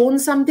have shown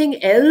something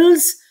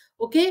else?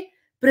 Okay,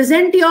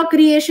 present your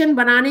creation.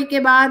 बनाने के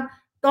बाद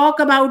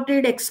talk about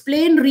it,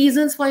 explain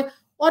reasons for.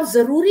 और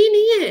जरूरी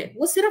नहीं है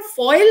वो सिर्फ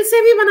फॉइल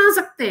से भी बना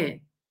सकते हैं।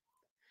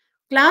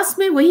 क्लास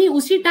में वही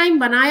उसी टाइम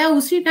बनाया,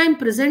 उसी टाइम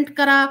प्रेजेंट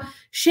करा।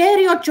 Share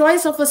your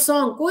choice of a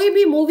song, कोई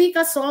भी मूवी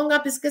का सॉन्ग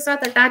आप इसके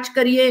साथ अटैच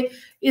करिए,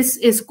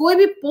 इस कोई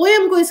भी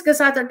पोएम को इसके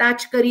साथ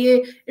अटैच करिए,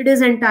 it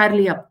is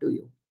entirely up to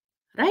you,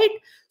 right?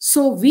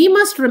 So we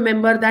must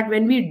remember that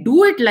when we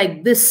do it like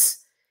this,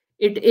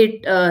 it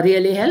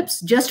really helps.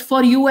 Just for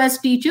you as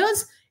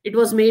teachers, it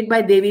was made by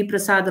Devi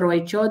Prasad Roy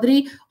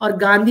Chaudhary, और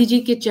गांधी जी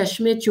के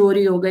चश्मे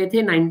चोरी हो गए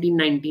थे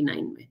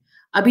 1999 में।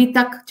 अभी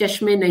तक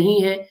चश्मे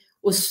नहीं है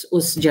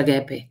उस जगह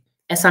पे,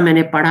 ऐसा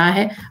मैंने पढ़ा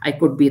है। I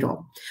could be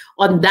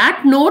wrong. On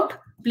that note,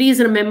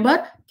 please remember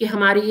कि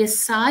हमारी ये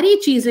सारी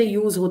चीजें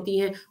यूज होती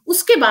हैं,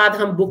 उसके बाद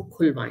हम बुक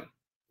खुलवाएं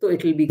तो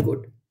it will be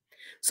good.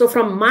 So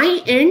from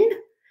my and,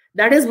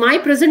 that is my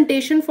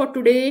presentation for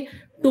today.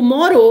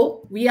 Tomorrow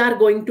we are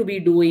going to be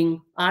doing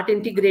art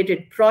integrated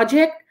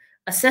project,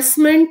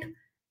 assessment,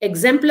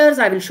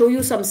 exemplars. I will show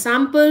you some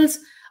samples,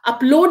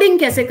 uploading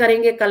kaise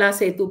karenge Kala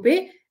Setu pe,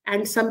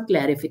 and some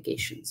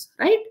clarifications,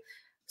 right?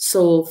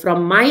 So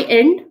from my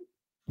end,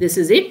 this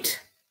is it.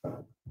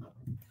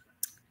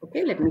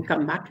 Okay, let me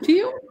come back to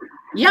you.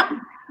 Yeah.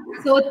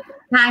 So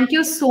thank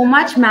you so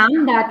much,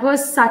 ma'am. That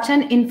was such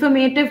an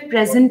informative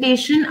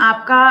presentation.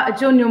 आपका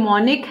जो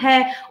mnemonic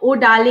है, oh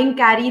darling,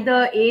 carry the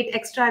 8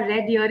 extra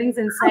red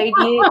earrings inside.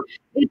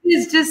 It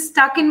is just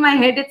stuck in my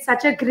head. It's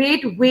such a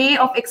great way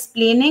of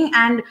explaining,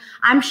 and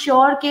I'm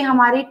sure कि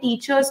हमारे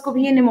teachers को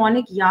भी ये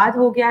mnemonic याद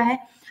हो गया है.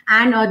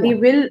 And they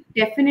will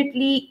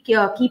definitely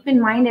keep in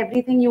mind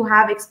everything you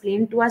have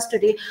explained to us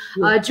today.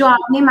 जो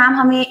आपने मैम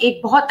हमें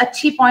एक बहुत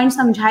अच्छी point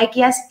समझाई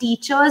कि as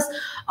teachers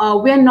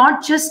we are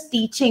not just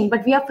teaching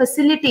but we are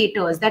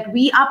facilitators, that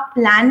we are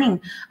planning.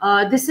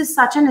 This is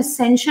such an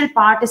essential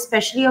part,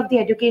 especially of the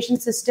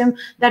education system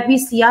that we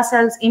see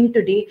ourselves in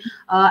today.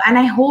 And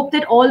I hope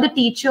that all the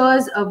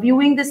teachers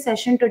viewing this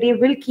session today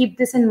will keep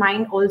this in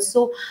mind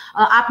also.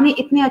 आपने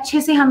इतने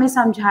अच्छे से हमें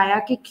समझाया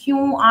कि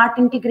क्यों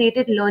art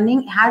integrated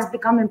learning has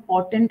become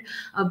important,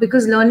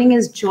 because learning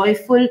is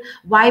joyful,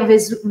 why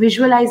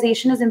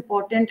visualization is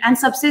important, and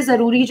सबसे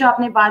जरूरी जो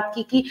आपने बात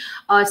की कि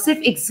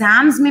सिर्फ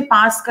एग्जाम्स में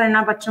पास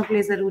करना बच्चों के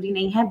लिए जरूरी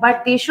नहीं है,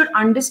 but they should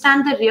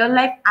understand the real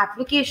life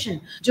application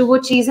जो वो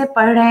चीजें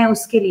पढ़ रहे हैं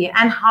उसके लिए,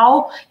 and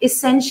how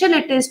essential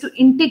it is to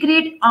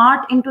integrate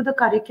art into the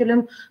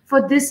curriculum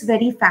for this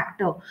very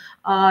factor.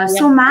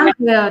 So ma'am,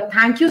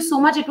 thank you so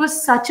much. It was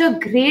such a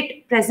great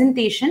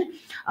presentation.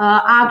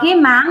 आगे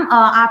ma'am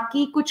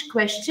आपकी कुछ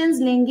क्वेश्चंस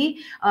लेंगी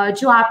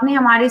जो आपने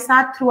हमारे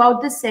साथ through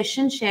out the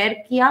session share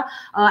किया,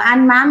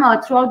 and ma'am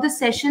through out the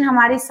session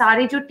हमारे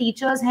सारे जो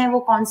टीचर्स हैं वो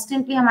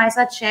कॉन्स्टेंटली हमारे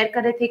साथ शेयर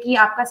कर रहे थे कि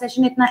आपका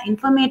सेशन इतना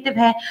इंफॉर्मेटिव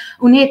है,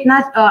 उन्हें इतना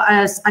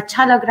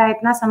अच्छा लग रहा है,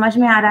 इतना समझ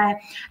में आ रहा है,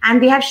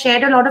 and they have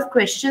shared a lot of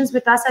questions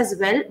with us as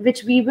well,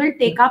 which we will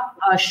take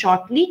up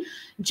shortly.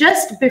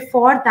 Just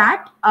before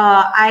that,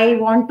 I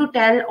want to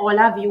tell all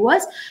our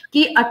viewers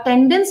कि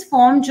attendance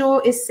form जो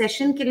इस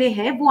session के लिए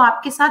है वो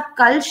आपके साथ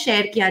कल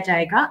share किया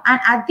जाएगा,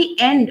 and at the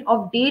end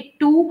of day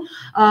 2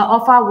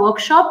 of our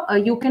workshop,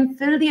 you can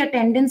fill the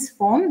attendance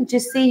form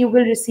जिससे you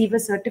will receive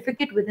a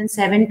certificate within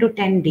 7 to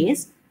 10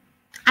 days.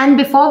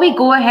 And before we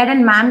go ahead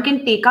and ma'am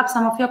can take up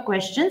some of your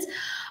questions,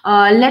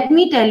 let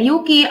me tell you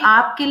कि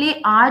आपके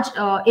लिए आज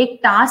एक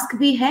task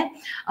भी है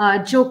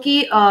जो कि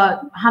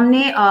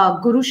हमने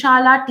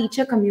गुरुशाला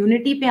टीचर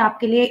कम्युनिटी पे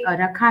आपके लिए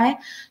रखा है.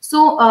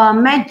 सो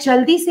मैं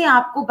जल्दी से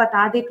आपको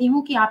बता देती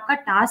हूँ कि आपका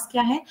टास्क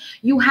क्या है.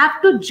 You have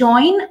to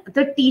join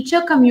the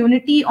teacher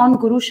community on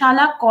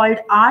गुरुशाला called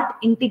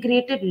art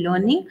integrated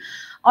learning.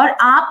 और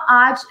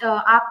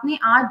आपने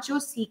आज जो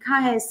सीखा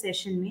है इस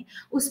सेशन में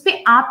उस पे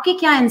आपके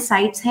क्या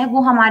इंसाइट्स हैं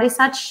वो हमारे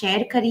साथ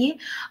शेयर करिए.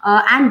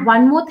 And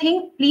one more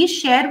thing, please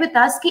share with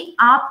us कि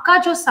आपका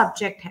जो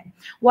सब्जेक्ट है,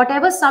 what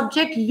ever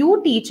subject you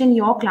teach in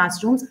your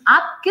classrooms,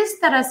 आप किस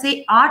तरह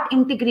से आर्ट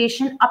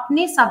इंटीग्रेशन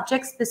अपने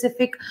सब्जेक्ट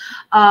स्पेसिफिक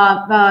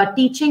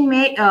टीचिंग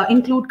में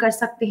इंक्लूड कर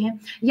सकते हैं,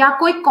 या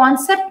कोई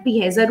कॉन्सेप्ट भी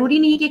है, जरूरी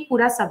नहीं कि एक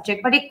पूरा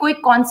सब्जेक्ट, बट एक कोई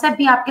कॉन्सेप्ट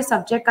भी आपके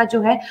सब्जेक्ट का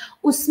जो है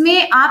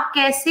उसमें आप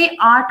कैसे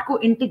आर्ट को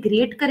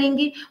इंटीग्रेट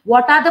करेंगे.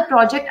 What are the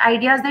project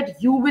ideas that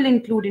you will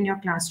include in your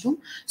classroom?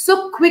 So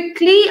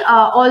quickly,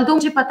 although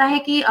मुझे पता है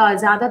कि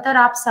ज्यादातर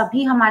आप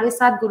सभी हमारे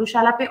साथ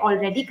गुरुशाला पे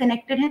already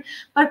connected हैं,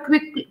 पर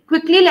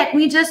quickly let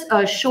me just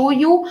show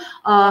you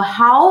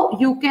how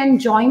you can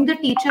join the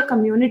teacher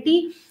community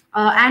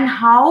and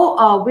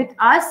how with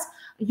us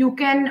you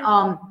can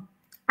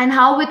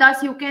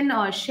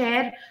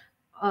share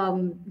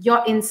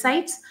your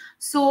insights.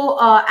 So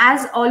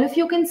as all of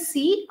you can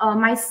see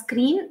my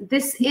screen,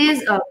 this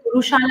is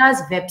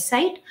Gurushala's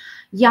website.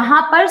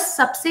 यहाँ पर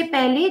सबसे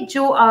पहले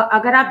जो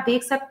अगर आप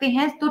देख सकते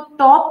हैं तो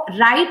टॉप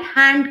राइट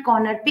हैंड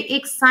कॉर्नर पे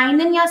एक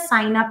साइन इन या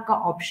साइन अप का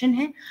ऑप्शन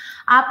है.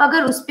 आप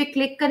अगर उस पर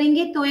क्लिक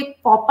करेंगे तो एक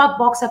पॉपअप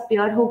बॉक्स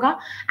अपीयर होगा,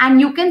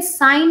 and you can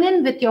sign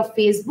in with your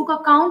Facebook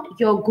account,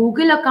 your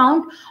Google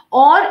account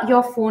और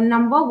your phone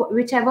number,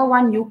 which ever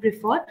one you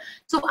prefer.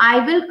 So I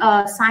will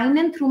sign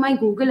in through my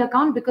Google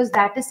account because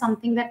that is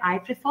something that I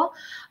prefer.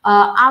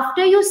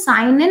 After you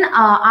sign in,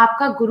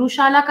 आपका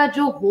गुरुशाला का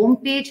जो home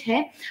page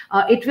है,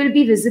 it will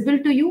be visible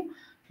to you.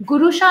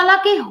 गुरुशाला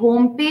के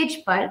home page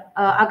पर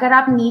अगर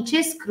आप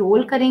नीचे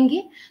scroll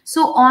करेंगे,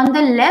 so on the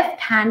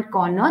left hand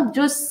corner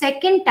जो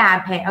सेकंड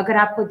टैब है, अगर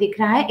आपको दिख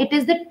रहा है, it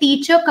is the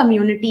teacher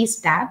communities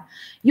tab.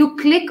 You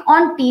click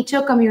on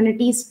teacher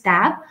communities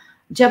tab.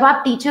 जब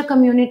आप टीचर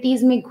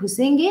कम्युनिटीज में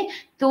घुसेंगे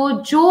तो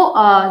जो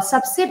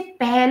सबसे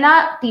पहला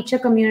टीचर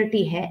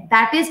कम्युनिटी है,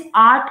 that is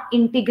art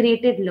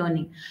integrated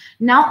learning.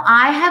 Now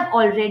I have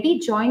already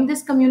join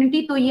this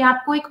community, तो ये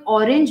आपको एक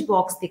ऑरेंज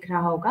बॉक्स दिख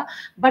रहा होगा.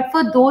 But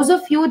for those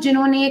of you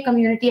जिन्होंने ये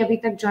कम्युनिटी अभी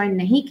तक ज्वाइन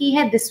नहीं की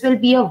है, this will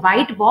be a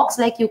white box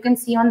like you can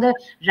see on the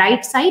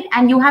right side,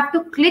 and you have to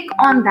click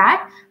on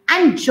that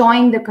and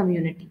join the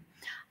community.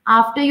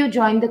 After you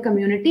join the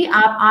community,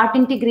 आप art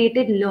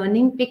integrated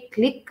learning पे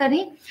click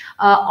करें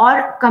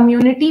और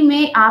community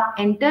में आप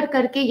enter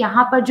करके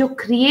यहाँ पर जो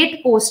क्रिएट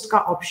पोस्ट का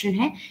ऑप्शन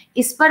है,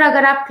 इस पर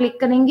अगर आप क्लिक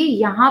करेंगे,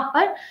 यहाँ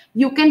पर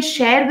you can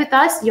share with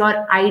us your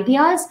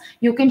ideas,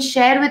 you can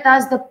share with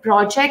us the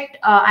project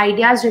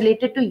ideas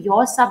related to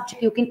your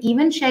subject, you can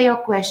even share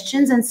your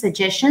questions and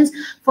suggestions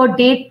for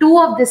day 2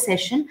 of the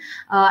session,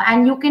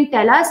 and you can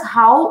tell us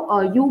how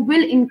you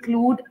will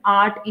include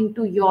art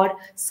into your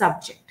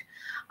subject.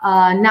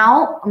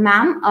 Now,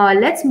 ma'am,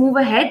 let's move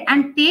ahead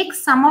and take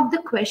some of the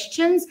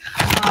questions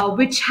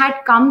which had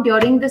come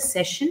during the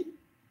session.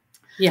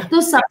 Yeah.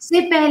 तो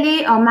सबसे पहले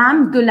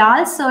ma'am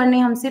Dulal sir ने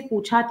हमसे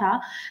पूछा था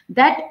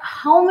that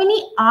how many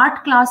art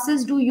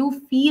classes do you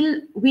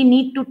feel we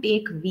need to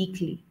take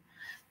weekly?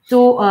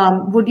 So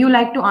would you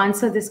like to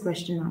answer this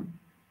question, ma'am?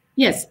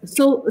 Yes.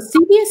 So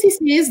CBSE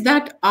says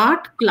that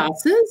art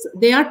classes,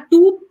 they are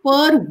 2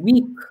 per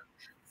week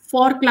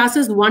for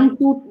classes 1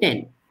 to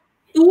 10.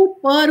 2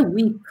 per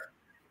week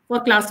for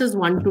classes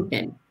 1 to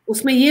 10.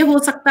 उसमें ये हो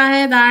सकता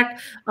है that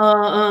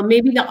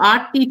maybe the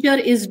art teacher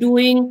is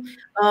doing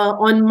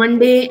on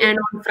Monday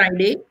and on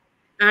Friday,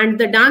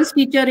 and the dance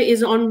teacher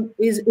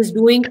is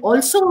doing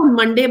also on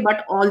Monday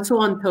but also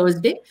on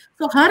Thursday.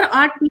 So her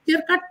art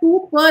teacher का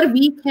 2 per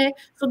week है.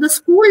 So the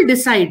school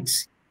decides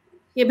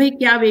कि भाई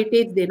क्या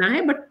weightage देना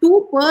है, but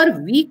 2 per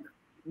week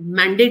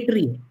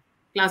mandatory है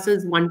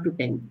classes 1 to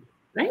 10.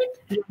 Right?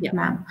 Yeah,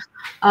 ma'am.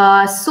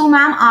 So,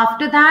 ma'am,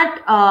 after that,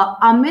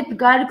 Amit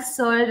Garg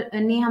sir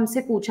ने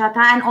हमसे पूछा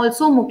था, and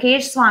also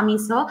Mukesh Swami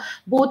sir,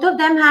 both of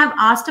them have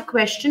asked a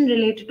question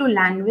related to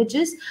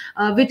languages,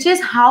 which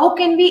is how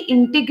can we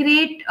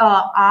integrate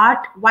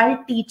art while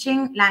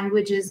teaching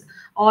languages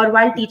or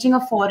while teaching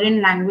a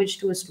foreign language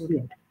to a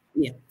student?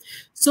 Yeah.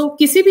 So,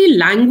 किसी भी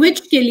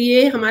language के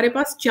लिए हमारे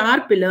पास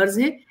 4 pillars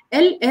हैं,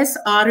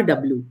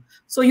 LSRW.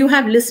 So, you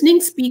have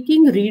listening,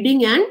 speaking,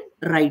 reading, and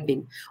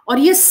writing. और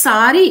ये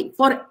सारी,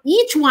 for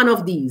each one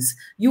of these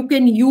you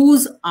can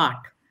use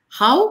art.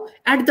 How?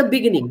 At the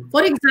beginning.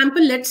 For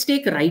example, let's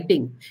take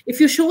writing. If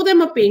you show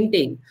them a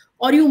painting,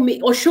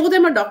 or show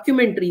them a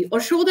documentary, or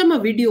show them a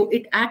video,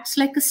 it acts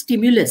like a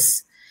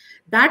stimulus.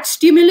 That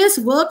stimulus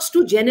works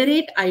to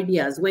generate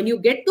ideas. When you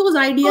get those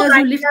ideas,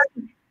 you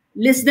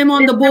list them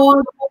on the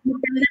board,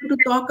 you tell them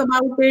to talk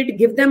about it,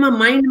 give them a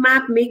mind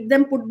map, make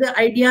them put the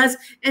ideas,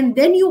 and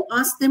then you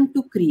ask them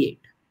to create.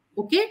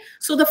 Okay,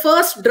 so the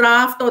first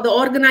draft or the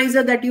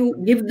organizer that you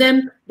give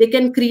them, they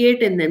can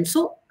create in them.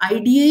 So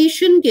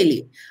ideation ke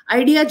liye,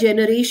 idea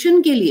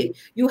generation ke liye,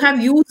 you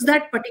have used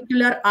that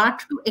particular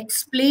art to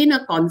explain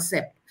a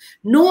concept.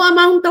 No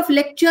amount of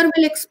lecture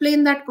will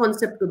explain that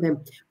concept to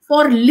them.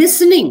 For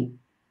listening,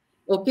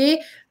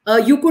 okay,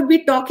 you could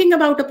be talking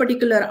about a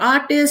particular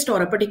artist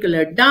or a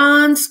particular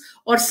dance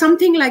or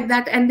something like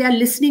that, and they are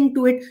listening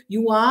to it.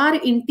 You are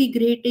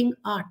integrating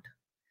art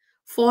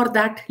for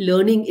that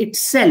learning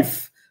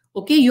itself.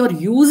 Okay, you're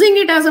using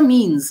it as a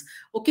means.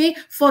 Okay,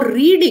 for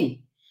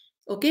reading.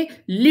 Okay,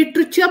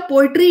 literature,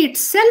 poetry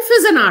itself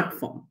is an art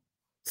form.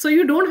 So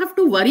you don't have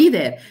to worry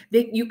there.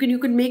 You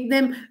can make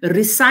them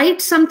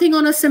recite something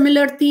on a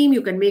similar theme.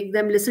 You can make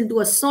them listen to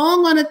a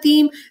song on a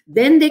theme.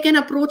 Then they can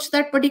approach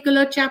that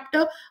particular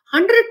chapter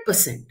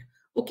 100%.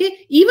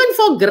 Okay, even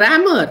for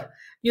grammar,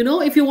 you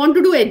know, if you want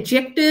to do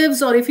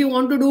adjectives, or if you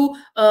want to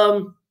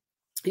do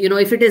you know,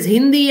 if it is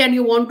Hindi and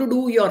you want to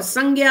do your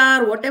sangya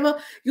or whatever,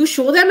 you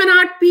show them an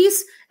art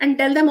piece and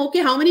tell them,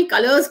 okay, how many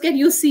colors can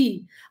you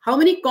see? How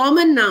many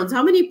common nouns?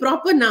 How many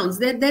proper nouns?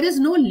 There is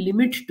no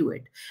limit to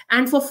it.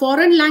 And for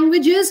foreign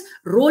languages,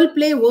 role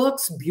play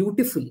works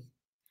beautifully.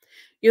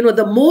 You know,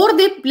 the more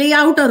they play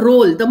out a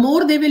role, the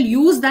more they will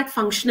use that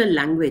functional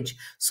language.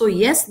 So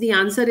yes, the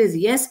answer is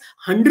yes,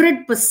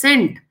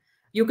 100%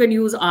 you can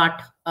use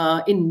art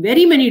in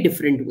very many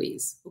different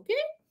ways. Okay,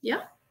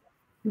 yeah.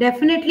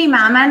 Definitely,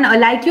 ma'am. And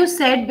like you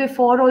said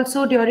before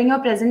also during your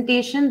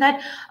presentation,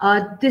 that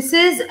this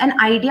is an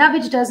idea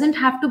which doesn't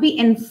have to be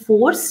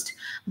enforced,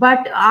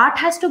 but art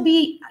has to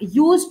be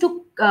used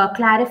to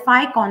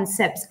clarify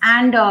concepts.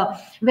 And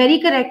very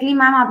correctly,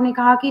 ma'am, आपने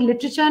कहा कि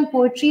literature and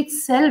poetry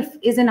itself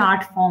is an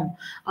art form.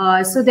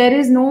 So there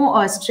is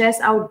no stress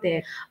out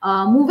there.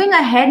 Moving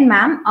ahead,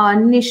 ma'am,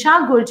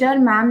 Nisha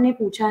Gurjar ma'am ने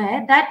पूछा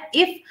है that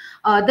if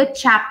the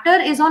chapter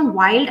is on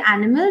wild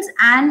animals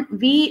and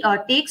we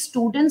take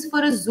students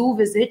for a zoo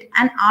visit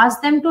and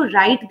ask them to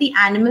write the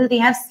animal they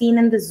have seen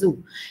in the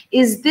zoo,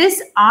 is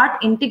this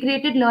art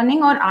integrated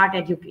learning or art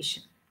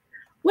education?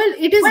 Well,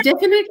 it is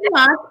definitely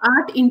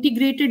art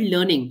integrated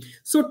learning.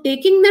 So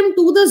taking them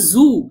to the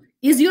zoo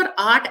is your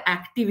art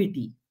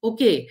activity.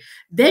 Okay.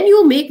 Then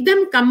you make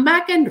them come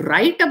back and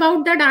write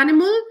about that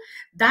animal.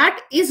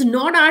 That is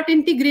not art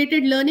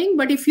integrated learning.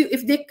 But if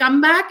they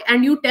come back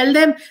and you tell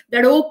them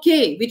that,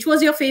 okay, which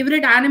was your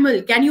favorite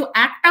animal? Can you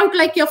act out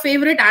like your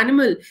favorite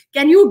animal?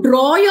 Can you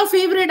draw your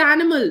favorite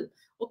animal?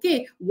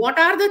 Okay. What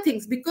are the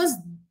things? Because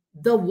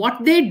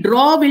what they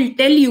draw will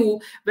tell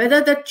you whether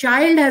the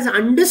child has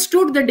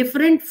understood the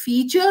different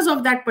features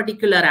of that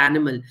particular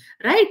animal,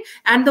 right?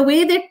 And the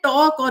way they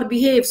talk or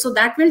behave. So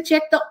that will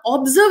check the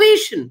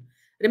observation.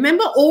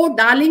 Remember, oh,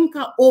 darling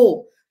ka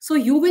oh. So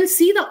you will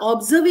see the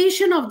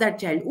observation of that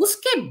child.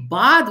 Uske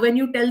baad, when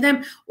you tell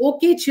them,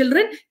 okay,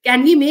 children,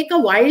 can we make a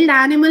wild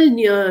animal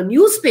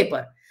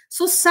newspaper?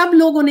 So sab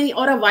logon ne,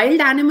 or a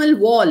wild animal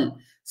wall.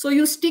 So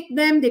you stick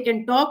them, they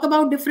can talk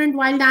about different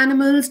wild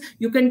animals.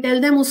 You can tell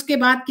them uske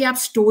baad ki aap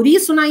story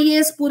sunaiye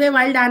is pure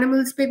wild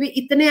animals pe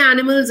bhi itne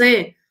animals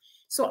hain.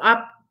 So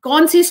aap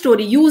kaun si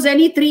story? Use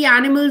any 3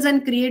 animals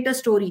and create a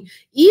story.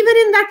 Even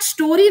in that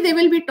story, they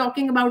will be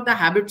talking about the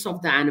habits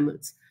of the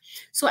animals.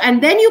 So,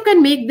 and then you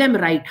can make them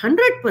write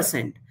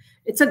 100%.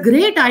 It's a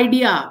great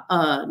idea,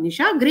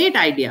 Nisha, great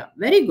idea.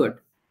 Very good.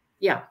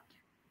 Yeah.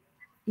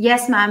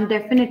 Yes, ma'am,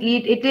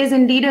 definitely. It is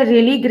indeed a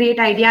really great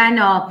idea.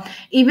 And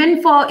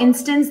even for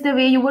instance, the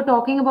way you were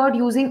talking about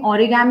using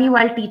origami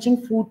while teaching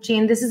food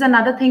chain, this is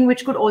another thing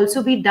which could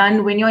also be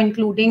done when you're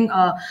including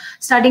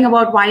studying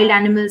about wild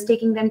animals,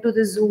 taking them to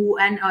the zoo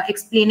and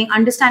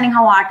understanding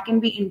how art can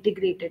be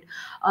integrated.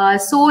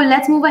 So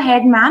let's move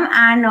ahead, ma'am,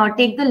 and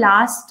take the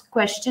last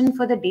question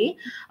for the day.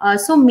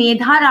 So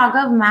Medha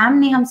Raghav ma'am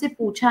ne humse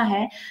pucha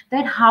hai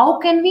that how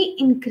can we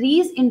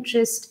increase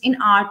interest in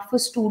art for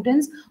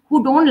students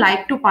who don't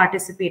like to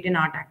participate in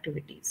art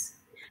activities?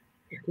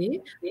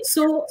 Okay.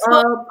 So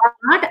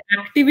art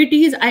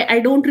activities, I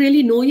don't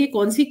really know ye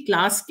kaun si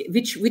class,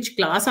 which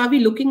class are we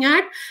looking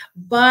at,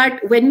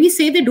 but when we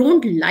say they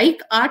don't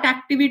like art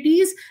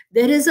activities,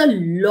 there is a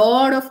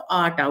lot of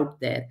art out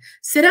there.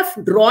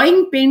 Sirf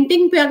drawing,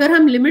 painting pe agar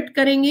hum limit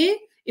karenge,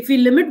 if we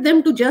limit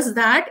them to just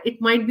that, it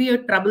might be a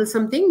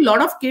troublesome thing. A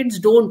lot of kids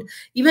don't.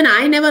 Even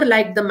I never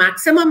liked. The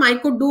maximum I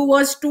could do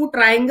was 2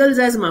 triangles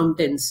as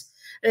mountains.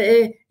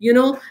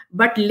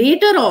 But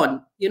later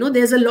on,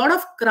 there's a lot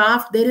of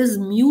craft, there is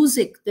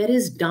music, there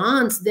is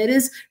dance, there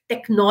is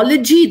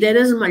technology, there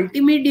is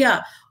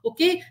multimedia,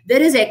 okay,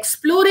 there is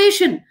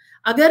exploration.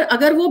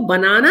 अगर वो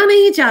बनाना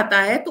नहीं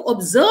चाहता है तो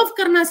observe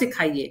करना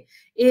सिखाइए,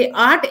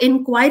 art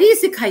inquiry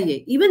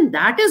सिखाइए, even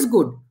that is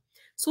good.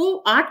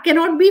 So art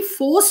cannot be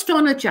forced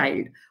on a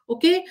child,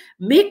 okay.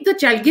 Give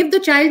the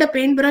child a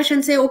paintbrush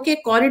and say,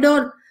 okay,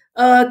 corridor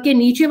के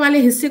नीचे वाले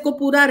हिस्से को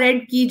पूरा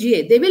red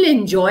कीजिए. They will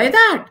enjoy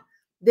that.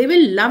 They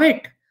will love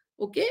it.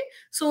 Okay.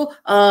 So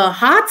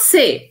हाथ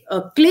से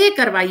clay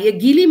करवाइए,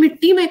 गीली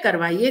मिट्टी में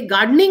करवाइए,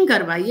 gardening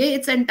करवाइए.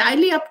 It's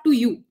entirely up to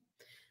you.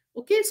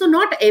 Okay. So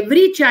not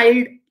every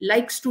child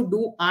likes to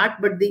do art,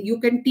 but you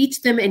can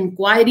teach them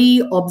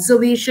inquiry,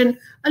 observation,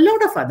 a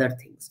lot of other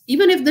things,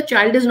 even if the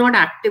child is not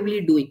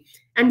actively doing.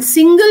 And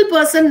single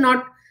person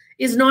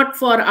is not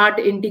for art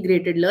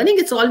integrated learning.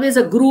 It's always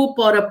a group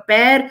or a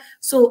pair.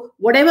 So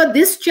whatever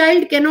this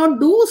child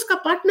cannot do,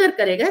 uska partner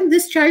karega, and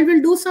this child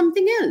will do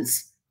something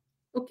else.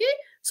 Okay,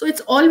 so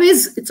it's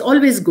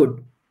always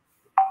good.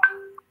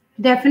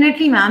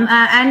 Definitely, ma'am.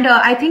 And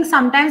I think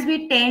sometimes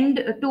we tend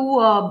to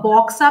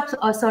box up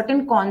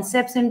certain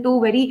concepts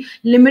into very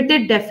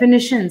limited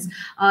definitions.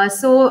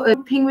 So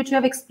thing which you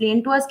have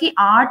explained to us, ki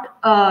art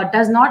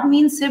does not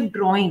mean sirf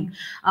drawing.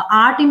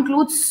 Art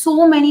includes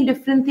so many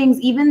different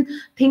things, even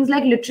things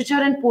like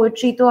literature and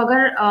poetry. So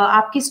agar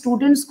aapke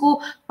students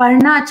ko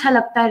पढ़ना अच्छा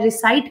लगता है,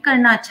 recite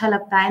करना अच्छा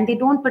लगता है, and they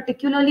don't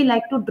particularly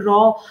like to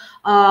draw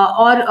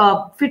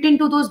or fit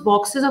into those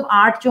boxes of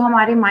art जो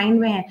हमारे mind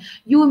में है,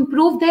 you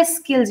improve their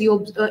skills, you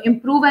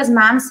improve, as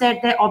ma'am said,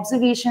 their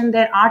observation,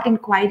 their art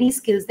inquiry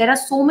skills. There are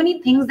so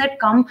many things that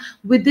come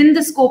within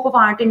the scope of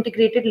art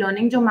integrated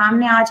learning जो ma'am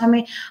ने आज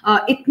हमें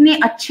इतने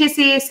अच्छे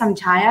से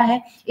समझाया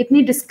है,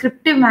 इतनी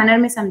descriptive manner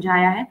में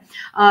समझाया है.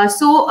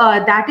 So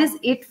that is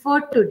it for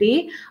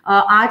today.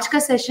 आज का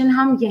session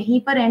हम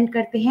यहीं पर end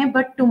करते हैं,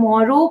 but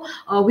tomorrow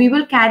we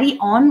will carry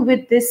on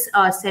with this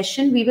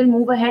session. We will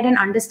move ahead and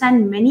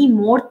understand many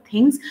more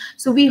things.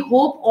 So we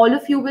hope all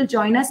of you will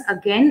join us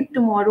again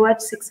tomorrow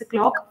at 6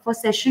 o'clock for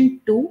session session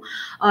 2.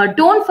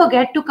 Don't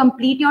forget to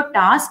complete your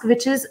task,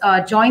 which is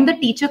join the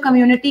teacher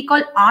community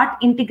called Art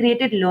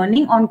Integrated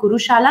Learning on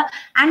Gurushala,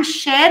 and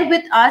share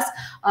with us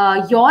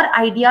your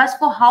ideas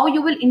for how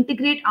you will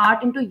integrate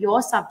art into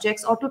your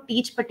subjects or to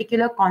teach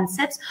particular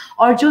concepts.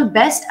 और जो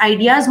best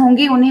ideas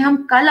होंगे उन्हें हम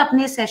कल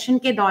अपने session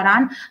के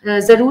दौरान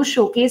जरूर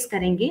शोकेस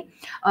करेंगे.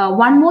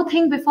 One more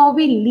thing before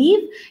we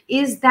leave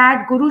is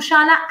that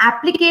Gurushala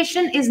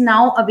application is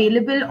now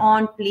available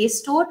on Play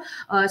Store.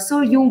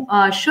 So you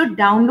should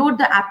download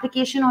the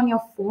application on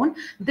your phone.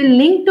 The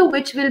link to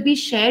which will be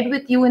shared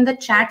with you in the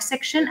chat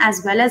section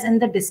as well as in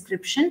the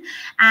description.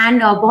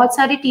 And बहुत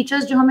सारे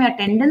teachers जो हमें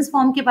attendance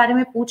form के बारे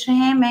में पूछ रहे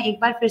हैं, मैं एक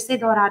बार फिर से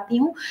दोहराती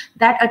हूँ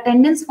that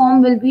attendance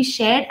form will be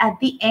shared at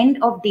the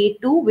end of day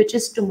 2, which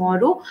is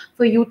tomorrow,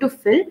 for you to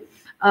fill.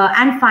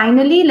 And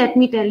finally, let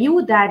me tell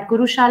you that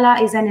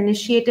Gurushala is an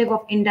initiative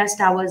of Indus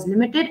Towers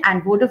Limited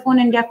and Vodafone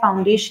India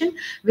Foundation,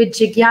 with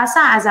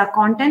Jigyasa as our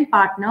content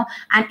partner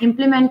and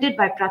implemented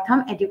by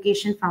Pratham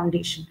Education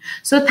Foundation.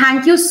 So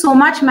thank you so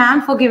much,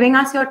 ma'am, for giving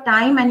us your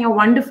time and your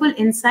wonderful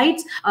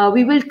insights.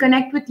 We will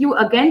connect with you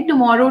again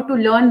tomorrow to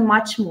learn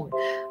much more.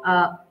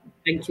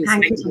 Thank you.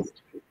 Thank you so much.